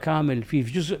راتبه كامل، في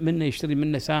جزء منه يشتري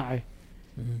منه ساعة.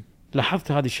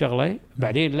 لاحظت هذه الشغلة.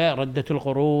 بعدين لا ردت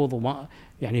القروض وما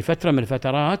يعني فترة من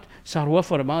الفترات صار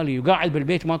وفر مالي وقاعد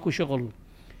بالبيت ماكو شغل.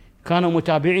 كانوا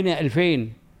متابعينا 2000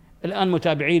 الآن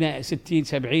متابعينا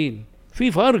 60-70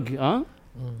 في فرق.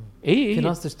 في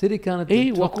ناس تشتري كانت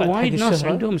وكو وايد ناس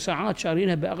عندهم ساعات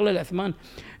شارينها بأغلى الأثمان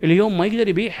اليوم ما يقدر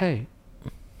يبيعها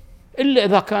إلا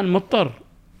إذا كان مضطر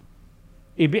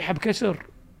يبيعها بكسر.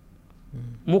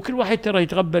 مو كل واحد ترى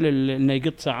يتقبل إنه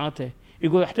يقط ساعاته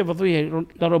يقول احتفظ فيها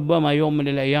لربما يوم من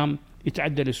الأيام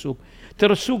يتعدل السوق.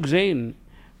 ترى السوق زين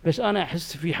بس أنا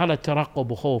أحس في حالة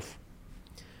ترقب وخوف.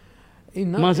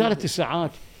 ما زالت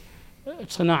الساعات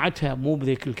صناعتها مو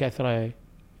بذيك الكثرة،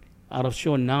 عرفت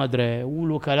شلون، نادرة،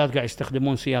 والوكالات قاعد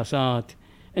يستخدمون سياسات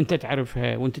أنت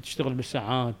تعرفها وأنت تشتغل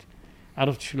بالساعات.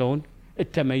 عرفت شلون؟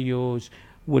 التميز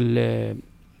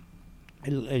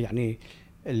يعني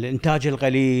الإنتاج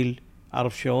القليل،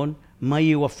 عرفت شلون، ما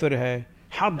يوفرها،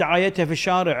 حاط دعايتها في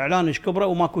الشارع إعلان إيش كبره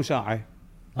وماكو ساعة.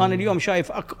 أنا اليوم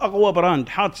شايف أقوى براند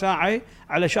حاط ساعة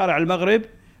على شارع المغرب،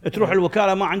 تروح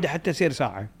الوكالة ما عنده حتى سير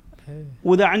ساعة،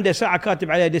 وإذا عنده ساعة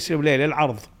كاتب عليها ديسبلاي بليلة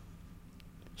العرض.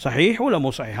 صحيح ولا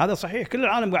مو صحيح؟ هذا صحيح، كل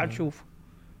العالم قاعد تشوف.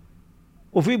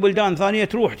 وفي بلدان ثانية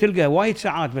تروح تلقى وايد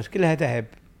ساعات بس كلها ذهب،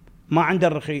 ما عنده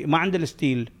الرخي، ما عنده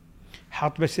الستيل،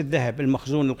 حاط بس الذهب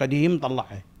المخزون القديم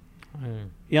طلعه.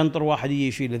 ينطر واحد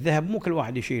يشيل الذهب، مو كل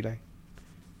واحد يشيله،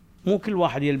 مو كل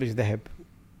واحد يلبس ذهب.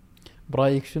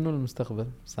 برأيك شنو المستقبل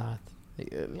ساعات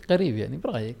القريب يعني؟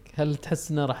 برأيك هل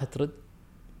تحس انها راح ترد؟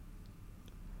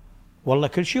 والله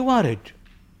كل شيء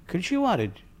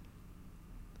وارد.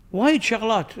 وايد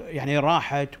شغلات يعني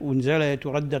راحت ونزلت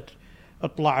وردت،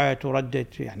 طلعت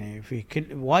وردت، يعني في كل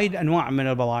وايد انواع من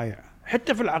البضائع.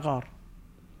 حتى في العقار،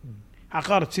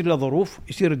 عقار تصير له ظروف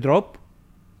يصير دروب،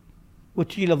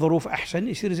 وتجي له ظروف احسن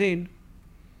يصير زين.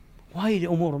 وايد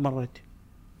امور مرت.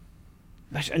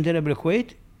 بس عندنا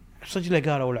بالكويت صدق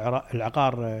قالوا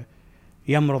العقار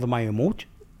يمرض ما يموت.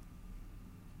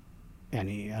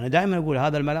 يعني أنا دائما أقول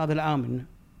هذا الملاذ الآمن،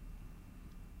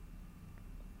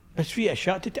 بس في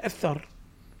أشياء تتأثر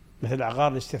مثل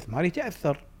العقار الاستثماري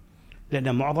تأثر،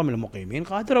 لأن معظم المقيمين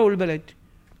غادروا البلد،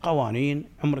 قوانين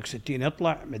عمرك 60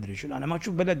 اطلع مدري شنو. أنا ما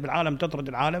أشوف بلد بالعالم تطرد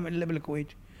العالم إلا بالكويت،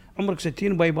 عمرك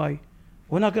 60 باي باي،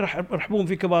 وهناك راح يرحبون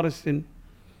في كبار السن.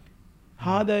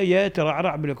 هذا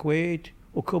يترعرع بالكويت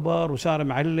وكبر وصار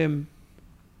معلم،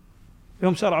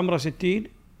 يوم صار عمره 60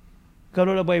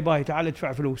 قالوا له باي باي تعال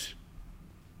ادفع فلوس.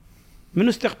 من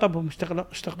استقطبهم؟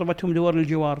 استقطبتهم دول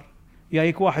الجوار.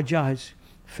 جايك واحد جاهز،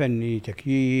 فني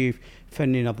تكييف،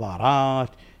 فني نظارات،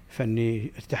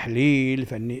 فني تحليل،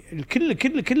 فني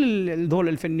كل ذول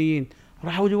الفنيين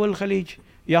راحوا دول الخليج،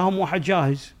 ياهم واحد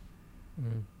جاهز.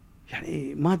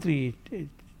 يعني ما ادري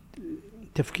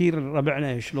تفكير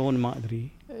ربعنا شلون، ما ادري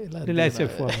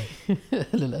للاسف والله.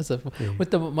 للاسف.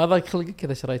 وانت ما ضاق خلقك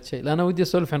كذا شريت شيء؟ لا انا ودي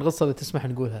اسولف عن قصه اللي تسمح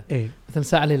نقولها. مثلا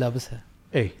ساعه اللي لابسها،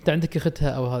 انت عندك اختها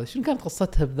او هذا، شنو كانت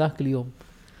قصتها بذاك اليوم؟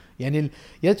 يعني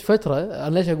جت فتره،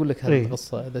 انا ليش اقول لك هذه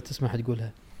القصه اذا تسمح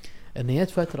تقولها، ان جت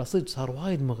فتره صدق صار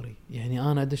وايد مغري.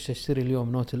 يعني انا ادش اشتري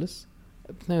اليوم نوتلس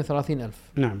ب 32,000.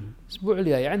 نعم. الاسبوع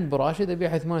الجاي عند براشد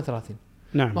ابيعها 38.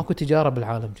 نعم. ماكو تجاره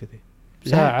بالعالم كذي،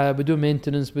 ساعه بدون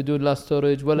مينتنس، بدون لا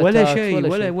ستورج ولا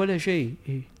شيء ولا شيء.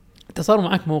 انت صار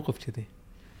معك موقف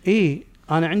كذي؟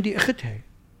 انا عندي اختها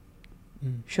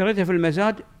شريتها في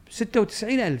المزاد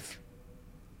 96,000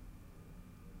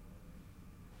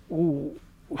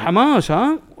 وحماس.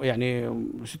 يعني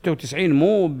 96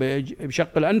 مو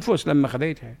بشق الأنفس لما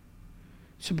خذيتها،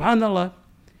 سبحان الله.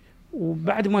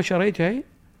 وبعد ما شريتها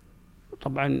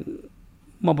طبعا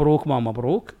مبروك ما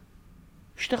مبروك،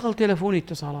 اشتغل تلفوني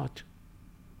اتصالات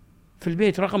في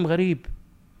البيت، رقم غريب،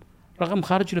 رقم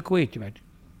خارج الكويت بعد،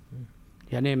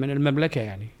 يعني من المملكة،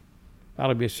 يعني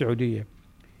العربية السعودية.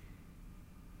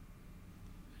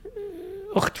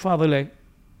 أخت فاضلة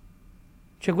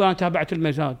شكوى، أنا تابعت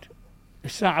المزاد،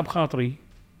 الساعة بخاطري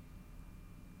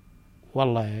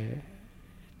والله.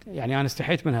 يعني أنا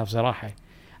استحيت منها بصراحة،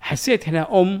 حسيت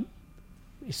هنا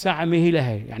الساعة ما هي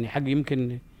لها، يعني حق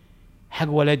يمكن حق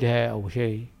ولدها أو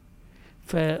شيء.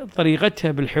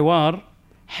 فطريقتها بالحوار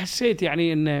حسيت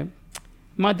يعني إن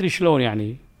ما أدري شلون،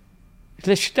 يعني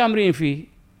ليش تامرين فيه؟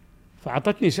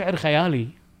 فعطتني سعر خيالي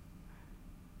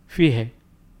فيها،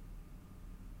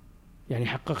 يعني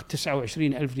حققت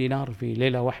 29,000 دينار في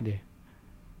ليلة واحدة،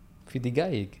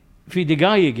 في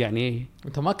دقائق يعني.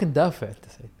 انت ما كنت دافع؟ انت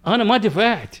سيد، انا ما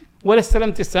دفعت ولا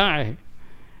استلمت الساعة.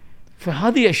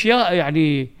 فهذه اشياء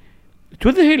يعني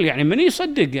تذهل، يعني من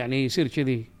يصدق يعني يصير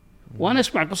كذي. وانا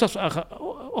اسمع قصص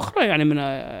اخرى يعني من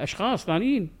اشخاص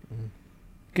ثانيين،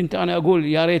 كنت انا اقول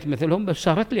يا ريت مثلهم، بس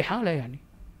صارت لي حالة. يعني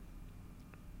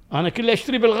انا كله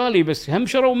اشتري بالغالي، بس هم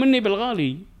شروا مني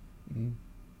بالغالي.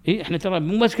 احنا ترى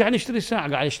مو بس قاعد نشتري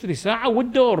الساعة، قاعد اشتري الساعة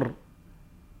والدور.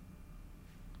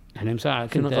 احنا مساعة.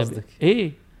 شنو قصدك؟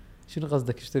 شنو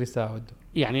قصدك اشتري ساعة والدور؟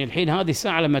 يعني الحين هذه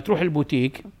الساعة لما تروح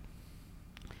البوتيك،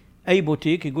 اي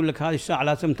بوتيك يقول لك هذه الساعة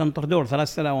لازم تنطر دور 3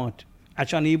 سنوات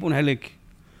عشان يجيبونها لك،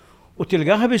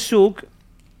 وتلقاها بالسوق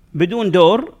بدون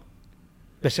دور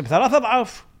بس ب3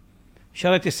 أضعاف.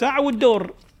 شريت الساعة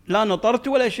والدور، لا نطرت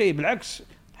ولا شيء، بالعكس.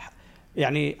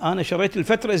 يعني أنا شريت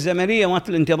الفترة الزمنية مالت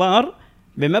الانتظار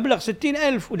بمبلغ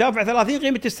 60,000 ودافع 30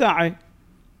 قيمة الساعة.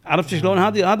 عرفت شلون؟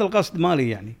 هذا القصد مالي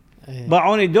يعني.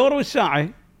 باعوني الدور والساعة.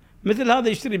 مثل هذا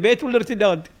يشتري بيت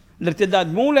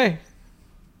الارتداد مو له،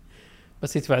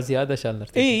 بس يدفع زيادة عشان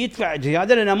الارتداد. يدفع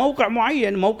زيادة لأنه موقع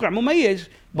معين، موقع مميز.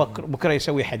 بكرة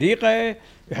يسوي حديقة،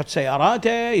 يحط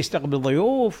سياراته، يستقبل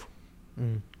ضيوف.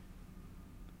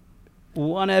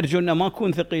 وأنا أرجو أنه ما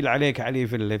أكون ثقيل عليك علي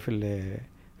في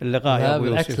اللقاء. لا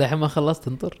بالعكس، لحين ما خلصت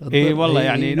انطر. والله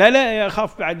يعني لا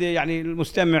أخاف بعد يعني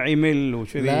المستمع يمل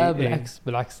وشذي. لا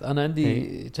بالعكس أنا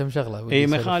عندي كم شغلة. ما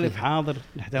يخالف، حاضر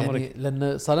تحت أمرك. يعني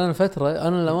لأن صار لنا فترة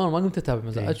أنا للأمانة ما قمت أتابع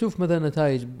مزاد. أشوف مثلا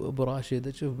نتائج أبو راشد،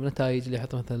 أشوف نتائج اللي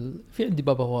يحط مثلا في عندي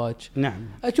بابا واتش. نعم.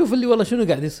 أشوف اللي والله شنو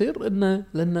قاعد يصير،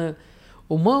 لأنه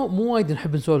مو وايد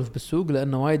نحب نسولف بالسوق،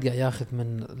 لأنه وايد قاعد ياخذ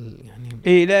من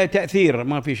يعني. لا تأثير،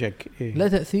 ما في شك. لا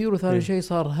تأثير. وثاني شيء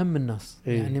صار هم الناس.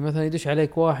 يعني مثلا يدش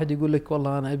عليك واحد يقول لك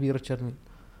والله أنا أبي ريتشارد ميل،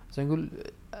 زين نقول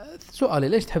سؤالي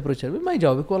ليش تحب ريتشارد ميل؟ ما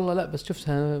يجاوبك والله لا، بس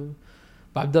شفتها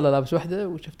عبد الله لابس وحده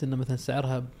وشفت إنه مثلا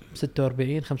سعرها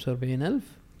 46 45 ألف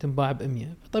تنباع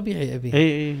ب100، طبيعي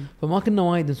أبيها. فما كنا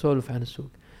وايد نسولف عن السوق،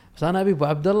 بس أنا أبي أبو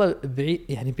عبد الله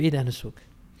بعيد عن السوق.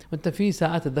 وانت في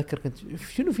ساعات اتذكر كنت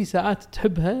شنو، في ساعات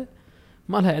تحبها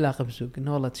ما لها علاقه بالسوق،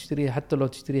 انه والله تشتريها حتى لو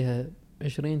تشتريها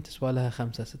 20 تسوى لها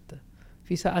 5 6.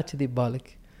 في ساعات كذي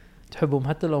ببالك تحبهم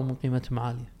حتى لو من قيمتهم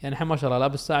عاليه. يعني الحين ما شاء الله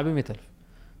لابس ساعه ب100,000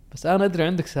 بس انا ادري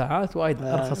عندك ساعات وايد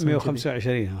ارخص من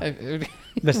 125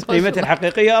 بس قيمتها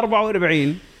الحقيقيه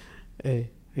 44.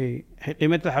 اي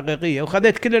قيمتها الحقيقيه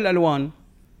وخذت كل الالوان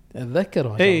اتذكر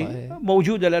ما شاء الله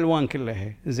موجوده الالوان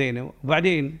كلها زينه.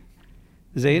 وبعدين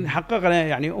زين حققنا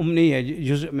يعني امنيه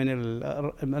جزء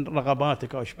من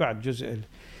رغباتك او اشبعت جزء.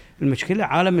 المشكله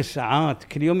عالم الساعات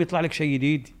كل يوم يطلع لك شيء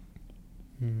جديد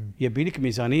يبي لك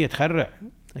ميزانيه تخرع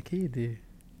اكيد.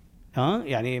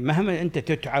 يعني مهما انت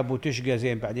تتعب وتشقى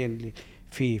زين بعدين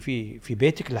في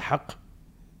بيتك له حق،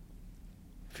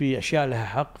 في اشياء لها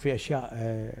حق، في اشياء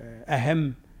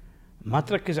اهم ما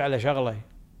تركز على شغله.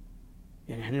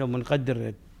 يعني احنا لو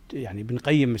بنقدر يعني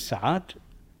بنقيم الساعات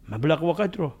مبلغ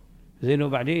وقدره زين.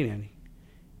 وبعدين يعني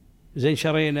زين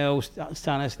شرينا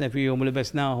واستانسنا فيهم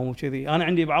ولبسناهم وكذي. انا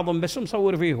عندي بعضهم بس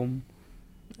مصور فيهم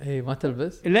ما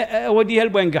تلبس لا اوديها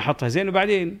البنك احطها زين.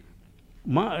 وبعدين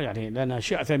ما يعني لان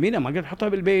اشياء ثمينه ما قد احطها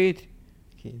بالبيت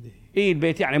اكيد.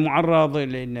 البيت يعني معرض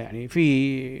لان يعني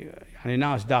في يعني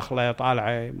ناس داخله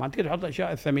طالعه ما تقدر تحط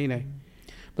اشياء ثمينه.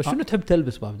 بس شنو تحب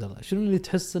تلبس ابو عبد الله؟ شنو اللي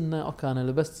تحس انه اوكي انا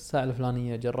لبست الساعه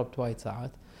الفلانيه جربت وايد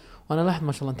ساعات وانا لاحظ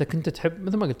ما شاء الله انت كنت تحب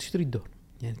مثل ما قلت تشتري الدور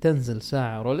يعني تنزل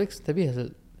ساعه رولكس تبيها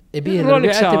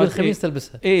رولكسات بالخميس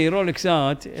تلبسها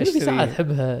رولكسات شنو في ساعات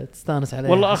تحبها تستانس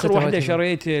عليها؟ والله اخر واحده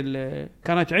شريت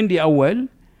كانت عندي اول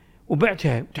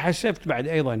وبعتها وتحسبت بعد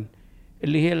ايضا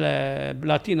اللي هي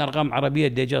البلاتين ارقام عربيه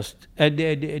ديجست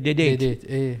ديديت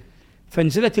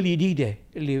فنزلت الجديده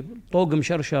اللي طوق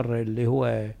مشرشر اللي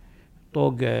هو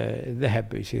طوق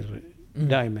ذهب يصير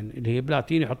دائما اللي هي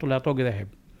بلاتين يحطوا لها طوق ذهب.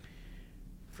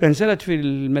 فنزلت في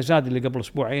المزاد اللي قبل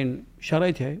اسبوعين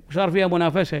شريتها وصار فيها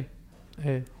منافسه.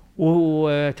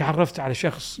 وتعرفت على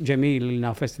شخص جميل اللي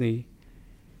نافسني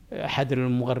احد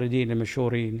المغردين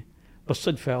المشهورين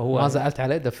بالصدفه. هو ما زعلت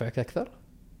عليه دفعك اكثر؟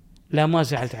 لا ما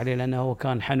زعلت عليه لانه هو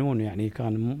كان حنون يعني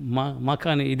كان ما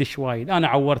كان يدش وايد. انا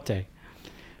عورته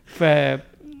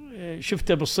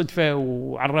فشفته بالصدفه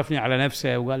وعرفني على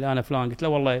نفسه وقال لي انا فلان. قلت له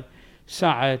والله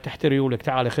ساعه تحت ريولك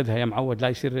تعال خذها يا معود لا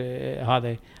يصير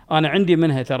هذا انا عندي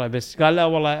منها ترى. بس قال لا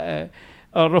والله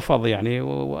رفض يعني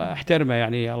واحترمه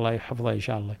يعني الله يحفظه ان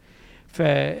شاء الله.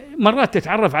 فمرات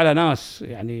تتعرف على ناس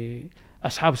يعني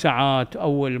اصحاب ساعات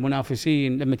او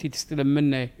المنافسين لما تيجي تستلم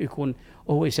منه يكون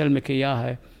هو يسلمك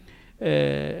اياها.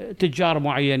 تجار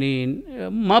معينين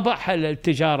ما باعها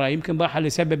التجاره يمكن باعها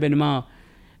لسبب ما.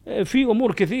 في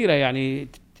امور كثيره يعني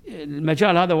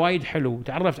المجال هذا وايد حلو.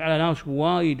 تعرفت على ناس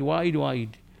وايد وايد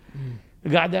وايد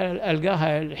قاعد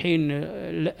القاها الحين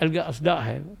القى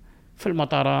اصدائها في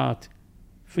المطارات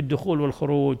في الدخول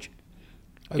والخروج.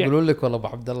 يقولون لك والله ابو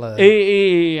عبد الله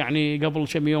اي يعني قبل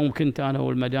كم يوم كنت انا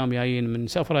والمدام جايين من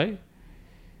سفره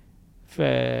ف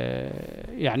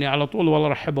يعني على طول والله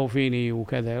رحبوا فيني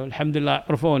وكذا والحمد لله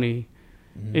عرفوني.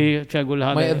 اقول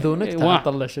هذا ما يأذونك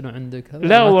تطلع شنو عندك هذا؟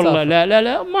 لا والله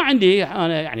لا ما عندي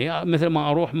انا يعني مثل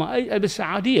ما اروح ما البس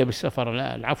عاديه بالسفر.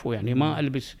 لا العفو يعني ما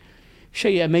البس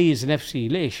شيء اميز نفسي.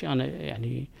 ليش انا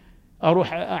يعني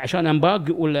اروح عشان انباق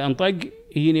ولا انطق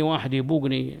يجيني واحد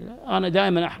يبوقني؟ انا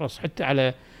دائما احرص حتى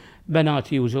على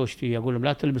بناتي وزوجتي اقول لهم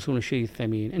لا تلبسون الشيء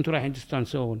الثمين. انتم رايحين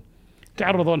تستانسون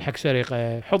تعرضون حق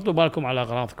سرقه حطوا بالكم على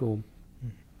اغراضكم.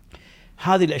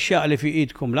 هذه الاشياء اللي في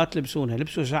ايدكم لا تلبسونها.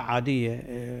 لبسوا ساعه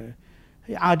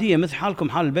عاديه مثل حالكم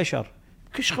حال البشر.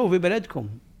 كشخوا في بلدكم.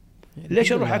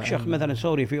 ليش اروح اكشخ مثلا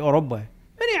سوري في اوروبا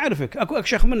من يعرفك؟ اكو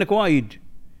اكشخ منك وايد.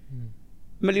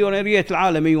 مليونيرية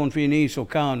العالم يجون في نيس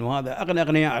وكان وهذا اغنى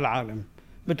اغنياء العالم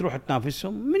بتروح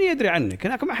تنافسهم من يدري عنك؟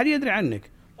 هناك ما حد يدري عنك.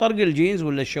 طرق الجينز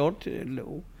ولا الشورت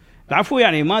العفو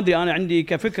يعني ما ادري. انا عندي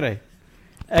كفكره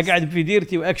اقعد في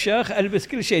ديرتي واكشخ البس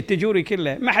كل شيء تجوري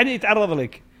كله ما حد يتعرض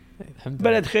لك.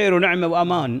 بلد خير ونعمه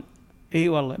وامان. اي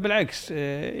والله بالعكس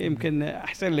يمكن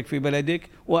احسن لك في بلدك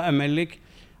وامن لك.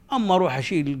 اما اروح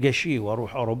اشيل قشي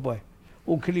واروح اوروبا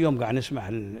وكل يوم قاعد نسمع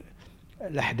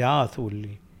الاحداث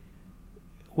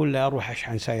ولا اروح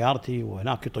اشحن سيارتي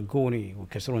وهناك يطقوني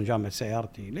ويكسرون جامعه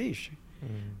سيارتي. ليش؟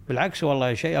 بالعكس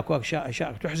والله شيء اكو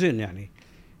اشياء تحزن يعني.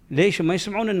 ليش ما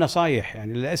يسمعون النصايح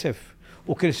يعني للاسف.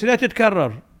 وكل سنه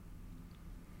تتكرر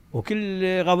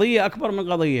وكل قضيه اكبر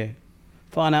من قضيه.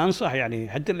 فانا انصح يعني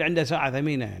حتى اللي عنده ساعه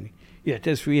ثمينه يعني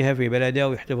يعتز فيها في بلده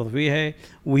ويحتفظ فيها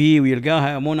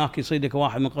ويلقاها. مو ناك يصيدك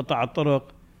واحد من قطاع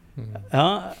الطرق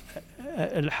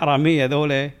الحراميه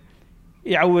ذولا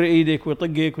يعور ايدك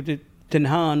ويطقك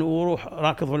وتنهان وروح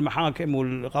راكض في المحاكم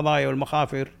والقضايا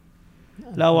والمخافر.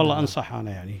 لا والله انصح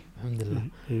انا يعني. الحمد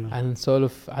لله. عن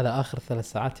نسولف على اخر 3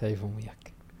 ساعات جايبهم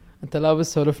وياك. انت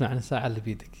لابس سولفنا عن الساعه اللي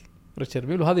بيدك ريتشارد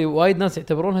ميل وهذه وايد ناس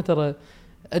يعتبرونها ترى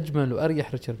اجمل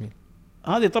واريح ريتشارد ميل.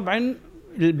 هذه طبعا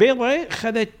البيضه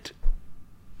خذت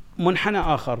منحنى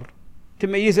آخر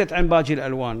تميزت عن باقي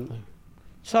الألوان،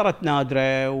 صارت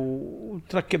نادرة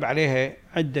وتركب عليها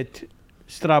عدة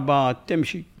سترابات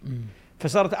تمشي،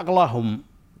 فصارت أغلاهم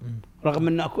رغم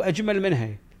أن أكو أجمل منها.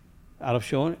 عرف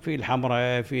شلون؟ في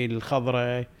الحمراء، في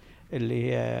الخضراء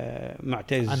اللي هي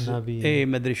معتز، اي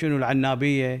ما ادري شنو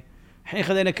العنابيه. الحين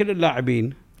خذينا كل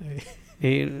اللاعبين،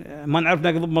 ما نعرف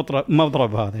نقضب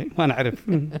مضرب هذا، ما نعرف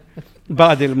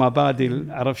بادل ما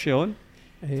بادل، عرف شلون؟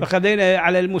 فخذينا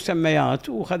على المسميات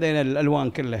وخذينا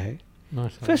الالوان كلها،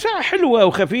 فساعة حلوه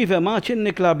وخفيفه ما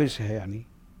كأنك لابسها يعني.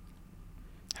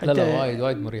 حتى لا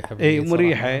وايد مريحه. اي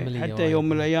مريحه. حتى يوم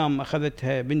من الايام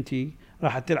اخذتها بنتي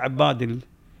راحت تلعب بادل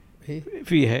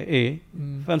فيها،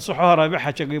 فانصحوها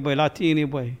رابحها شقيبه لا تيني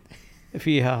بوي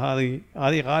فيها،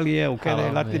 هذه غاليه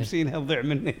وكذا لا تلبسينها تضيع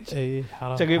منك.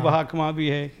 شقيبه هاك ما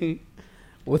بيها.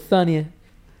 والثانيه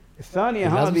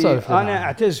هذه انا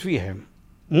اعتز فيها،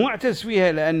 مو اعتز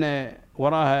فيها لان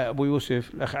وراها ابو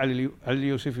يوسف الاخ علي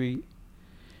اليوسفي.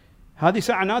 هذه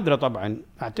ساعه نادره طبعا،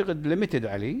 اعتقد ليميتد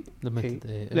علي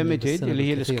ليميتد اللي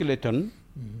هي السكيلتون.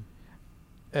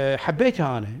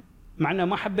 حبيتها انا، مع انه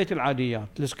ما حبيت العاديات.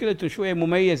 السكيلتون شويه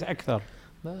مميز اكثر،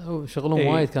 لا هو شغلهم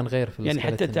وايد كان غير في يعني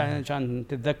حتى كان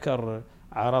تتذكر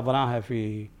عرضناها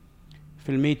في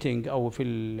الميتنج او في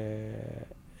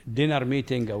الدينار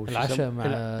ميتنج او العشاء مع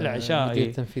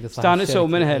العشاء، استانسوا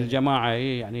منها الجماعه.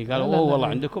 يعني قالوا اوه والله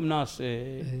عندكم ناس.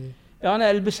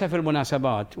 انا البسها في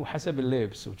المناسبات وحسب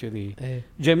اللبس وكذي،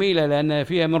 جميله لان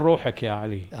فيها من روحك يا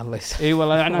علي. الله يسلمك. اي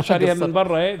والله انا شاريها من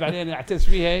برا، بعدين اعتز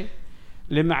فيها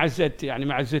لمعزت يعني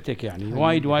معزتك يعني.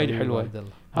 وايد حلوه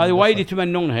هذه، وايد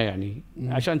يتمنونها يعني،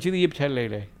 عشان كذي جبتها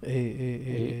الليله.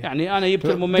 يعني انا جبت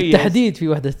المميز بالتحديد، في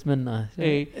واحده تتمناها.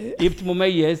 جبت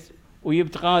مميز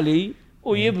وجبت غالي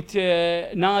وجبت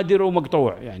نادر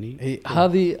ومقطوع يعني.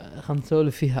 هذه خلينا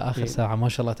نسولف فيها اخر ساعه. ما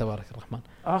شاء الله تبارك الرحمن.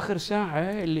 اخر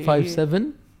ساعه اللي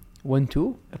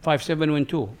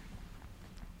 5712.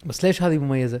 بس ليش هذه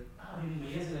مميزه؟ هذه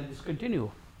مميزه ديسكونتينيو.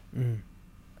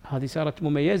 هذه صارت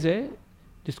مميزه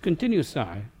ديسكونتينيو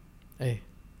الساعه.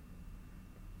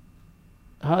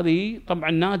 هذه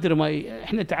طبعا نادر، ما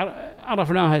احنا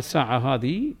عرفناها الساعه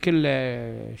هذه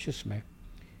كلها شو اسمه،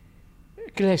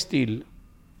 كلها ستيل.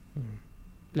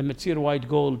 لما تصير وايت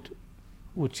جولد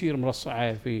وتصير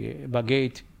مرصعه في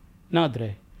باجيت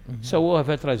نادره. سووها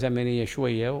فتره زمنيه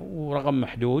شويه ورقم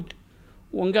محدود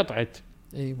وانقطعت.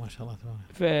 ما شاء الله تمام.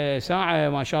 فساعه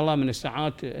ما شاء الله من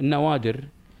الساعات النوادر.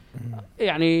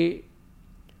 يعني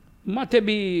ما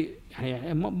تبي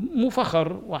يعني مو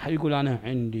فخر واحد يقول انا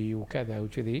عندي وكذا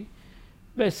وكذي،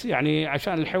 بس يعني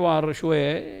عشان الحوار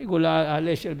شويه يقول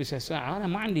ليش البس الساعه. انا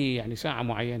ما عندي يعني ساعه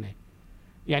معينه.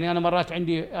 يعني انا مرات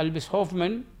عندي البس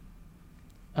هوفمان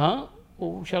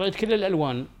وشريت كل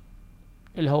الالوان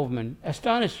الهوفمان،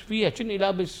 استانس فيها كني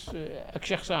لابس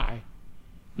اكشخ ساعه.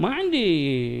 ما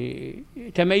عندي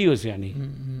تميز يعني،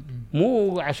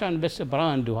 مو عشان بس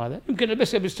براند وهذا. يمكن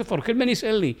البسها بالسفر، كل من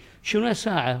يسالني شنو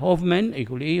الساعه هوفمان،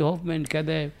 يقول هوفمان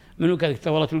كذا منو كذا.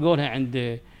 والله تلقونها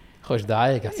عند خوش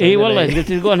دعايه. والله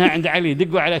تلقونها عند علي.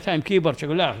 دقوا على تايم كيبر،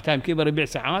 يقول لا تايم كيبر يبيع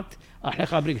ساعات احنا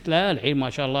خابرين. قلت لا، الحين ما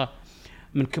شاء الله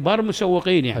من كبار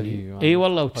المسوقين يعني.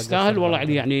 والله وتستاهل والله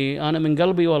علي. يعني انا من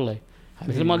قلبي والله،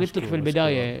 مثل ما قلت لك في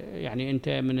البدايه، يعني انت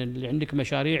من اللي عندك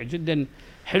مشاريع جدا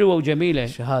حلوه وجميله.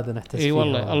 شهاده نحتسب فيها.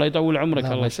 والله الله يطول عمرك.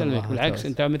 الله يسلمك. بالعكس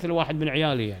انت مثل واحد من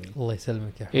عيالي يعني. الله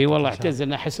يسلمك يا حبيبي. والله اعتز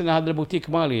ان احس ان هذا البوتيك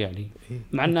مالي يعني.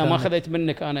 مع انه ما اخذت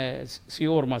منك انا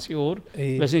سيور ما سيور،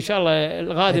 بس ان شاء الله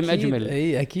القادم اجمل.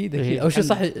 اكيد او شو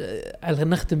صح.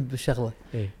 نختم بالشغله.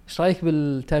 ايش رايك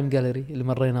بالتايم جاليري اللي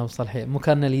مرينا بالصالحيه؟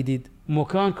 مكاننا الجديد.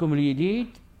 مكانكم الجديد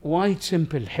وايد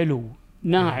سمبل، حلو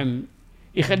ناعم،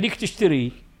 يخليك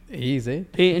تشتري. زين.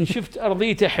 ان شفت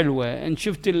ارضيته حلوه، ان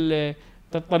شفت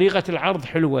طريقه العرض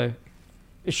حلوه.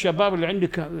 الشباب اللي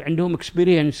عندهم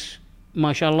اكسبيرينس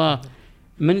ما شاء الله،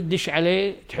 من تدش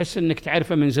عليه تحس انك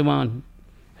تعرفه من زمان.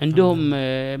 عندهم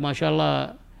ما شاء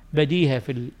الله بديهه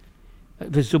في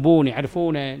الزبون،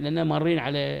 يعرفونه لان مارين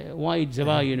على وايد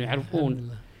زباين ويعرفون.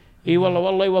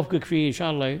 والله يوفقك فيه ان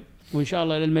شاء الله، وان شاء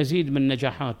الله للمزيد من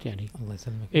النجاحات يعني. الله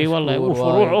يسلمك. والله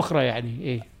وفروع اخرى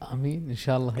يعني. امين ان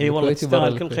شاء الله. والله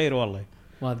تستاهل كل خير والله،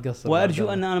 ما تقصر. وارجو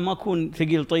ان انا ما اكون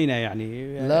ثقيل طينه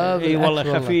يعني. لا والله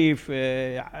خفيف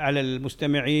على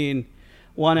المستمعين،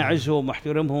 وانا اعزهم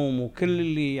واحترمهم، وكل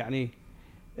اللي يعني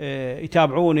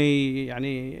يتابعوني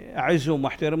يعني اعزهم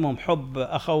واحترمهم حب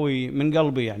اخوي من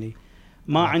قلبي يعني.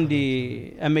 ما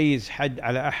عندي اميز حد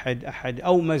على احد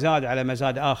او مزاد على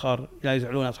مزاد اخر، لا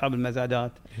يزعلون اصحاب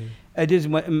المزادات.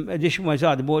 ادش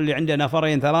مزاد بقول اللي عنده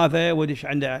نفرين ثلاثه، وادش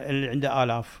عنده اللي عنده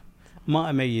آلاف. ما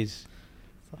اميز.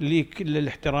 لي كل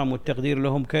الاحترام والتقدير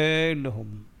لهم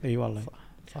كلهم. والله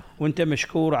صح. وانت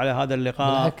مشكور على هذا اللقاء.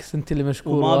 بالعكس انت اللي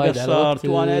مشكور وما وايد على قصرت،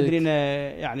 وانا وقتك. ادري انه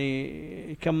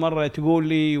يعني كم مره تقول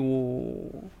لي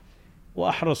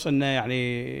واحرص انه يعني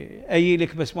اي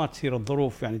لك، بس ما تصير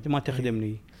الظروف يعني ما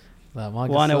تخدمني. لا ما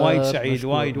قصرت. وانا وايد سعيد،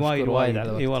 مشكور. وايد وايد وايد على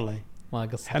اي وقتك. والله. ما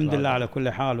قصرت. الحمد لله على كل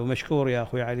حال، ومشكور يا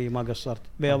اخوي علي، ما قصرت.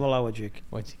 بيض الله وجهك.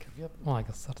 وجهك ابيض. ما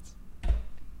قصرت.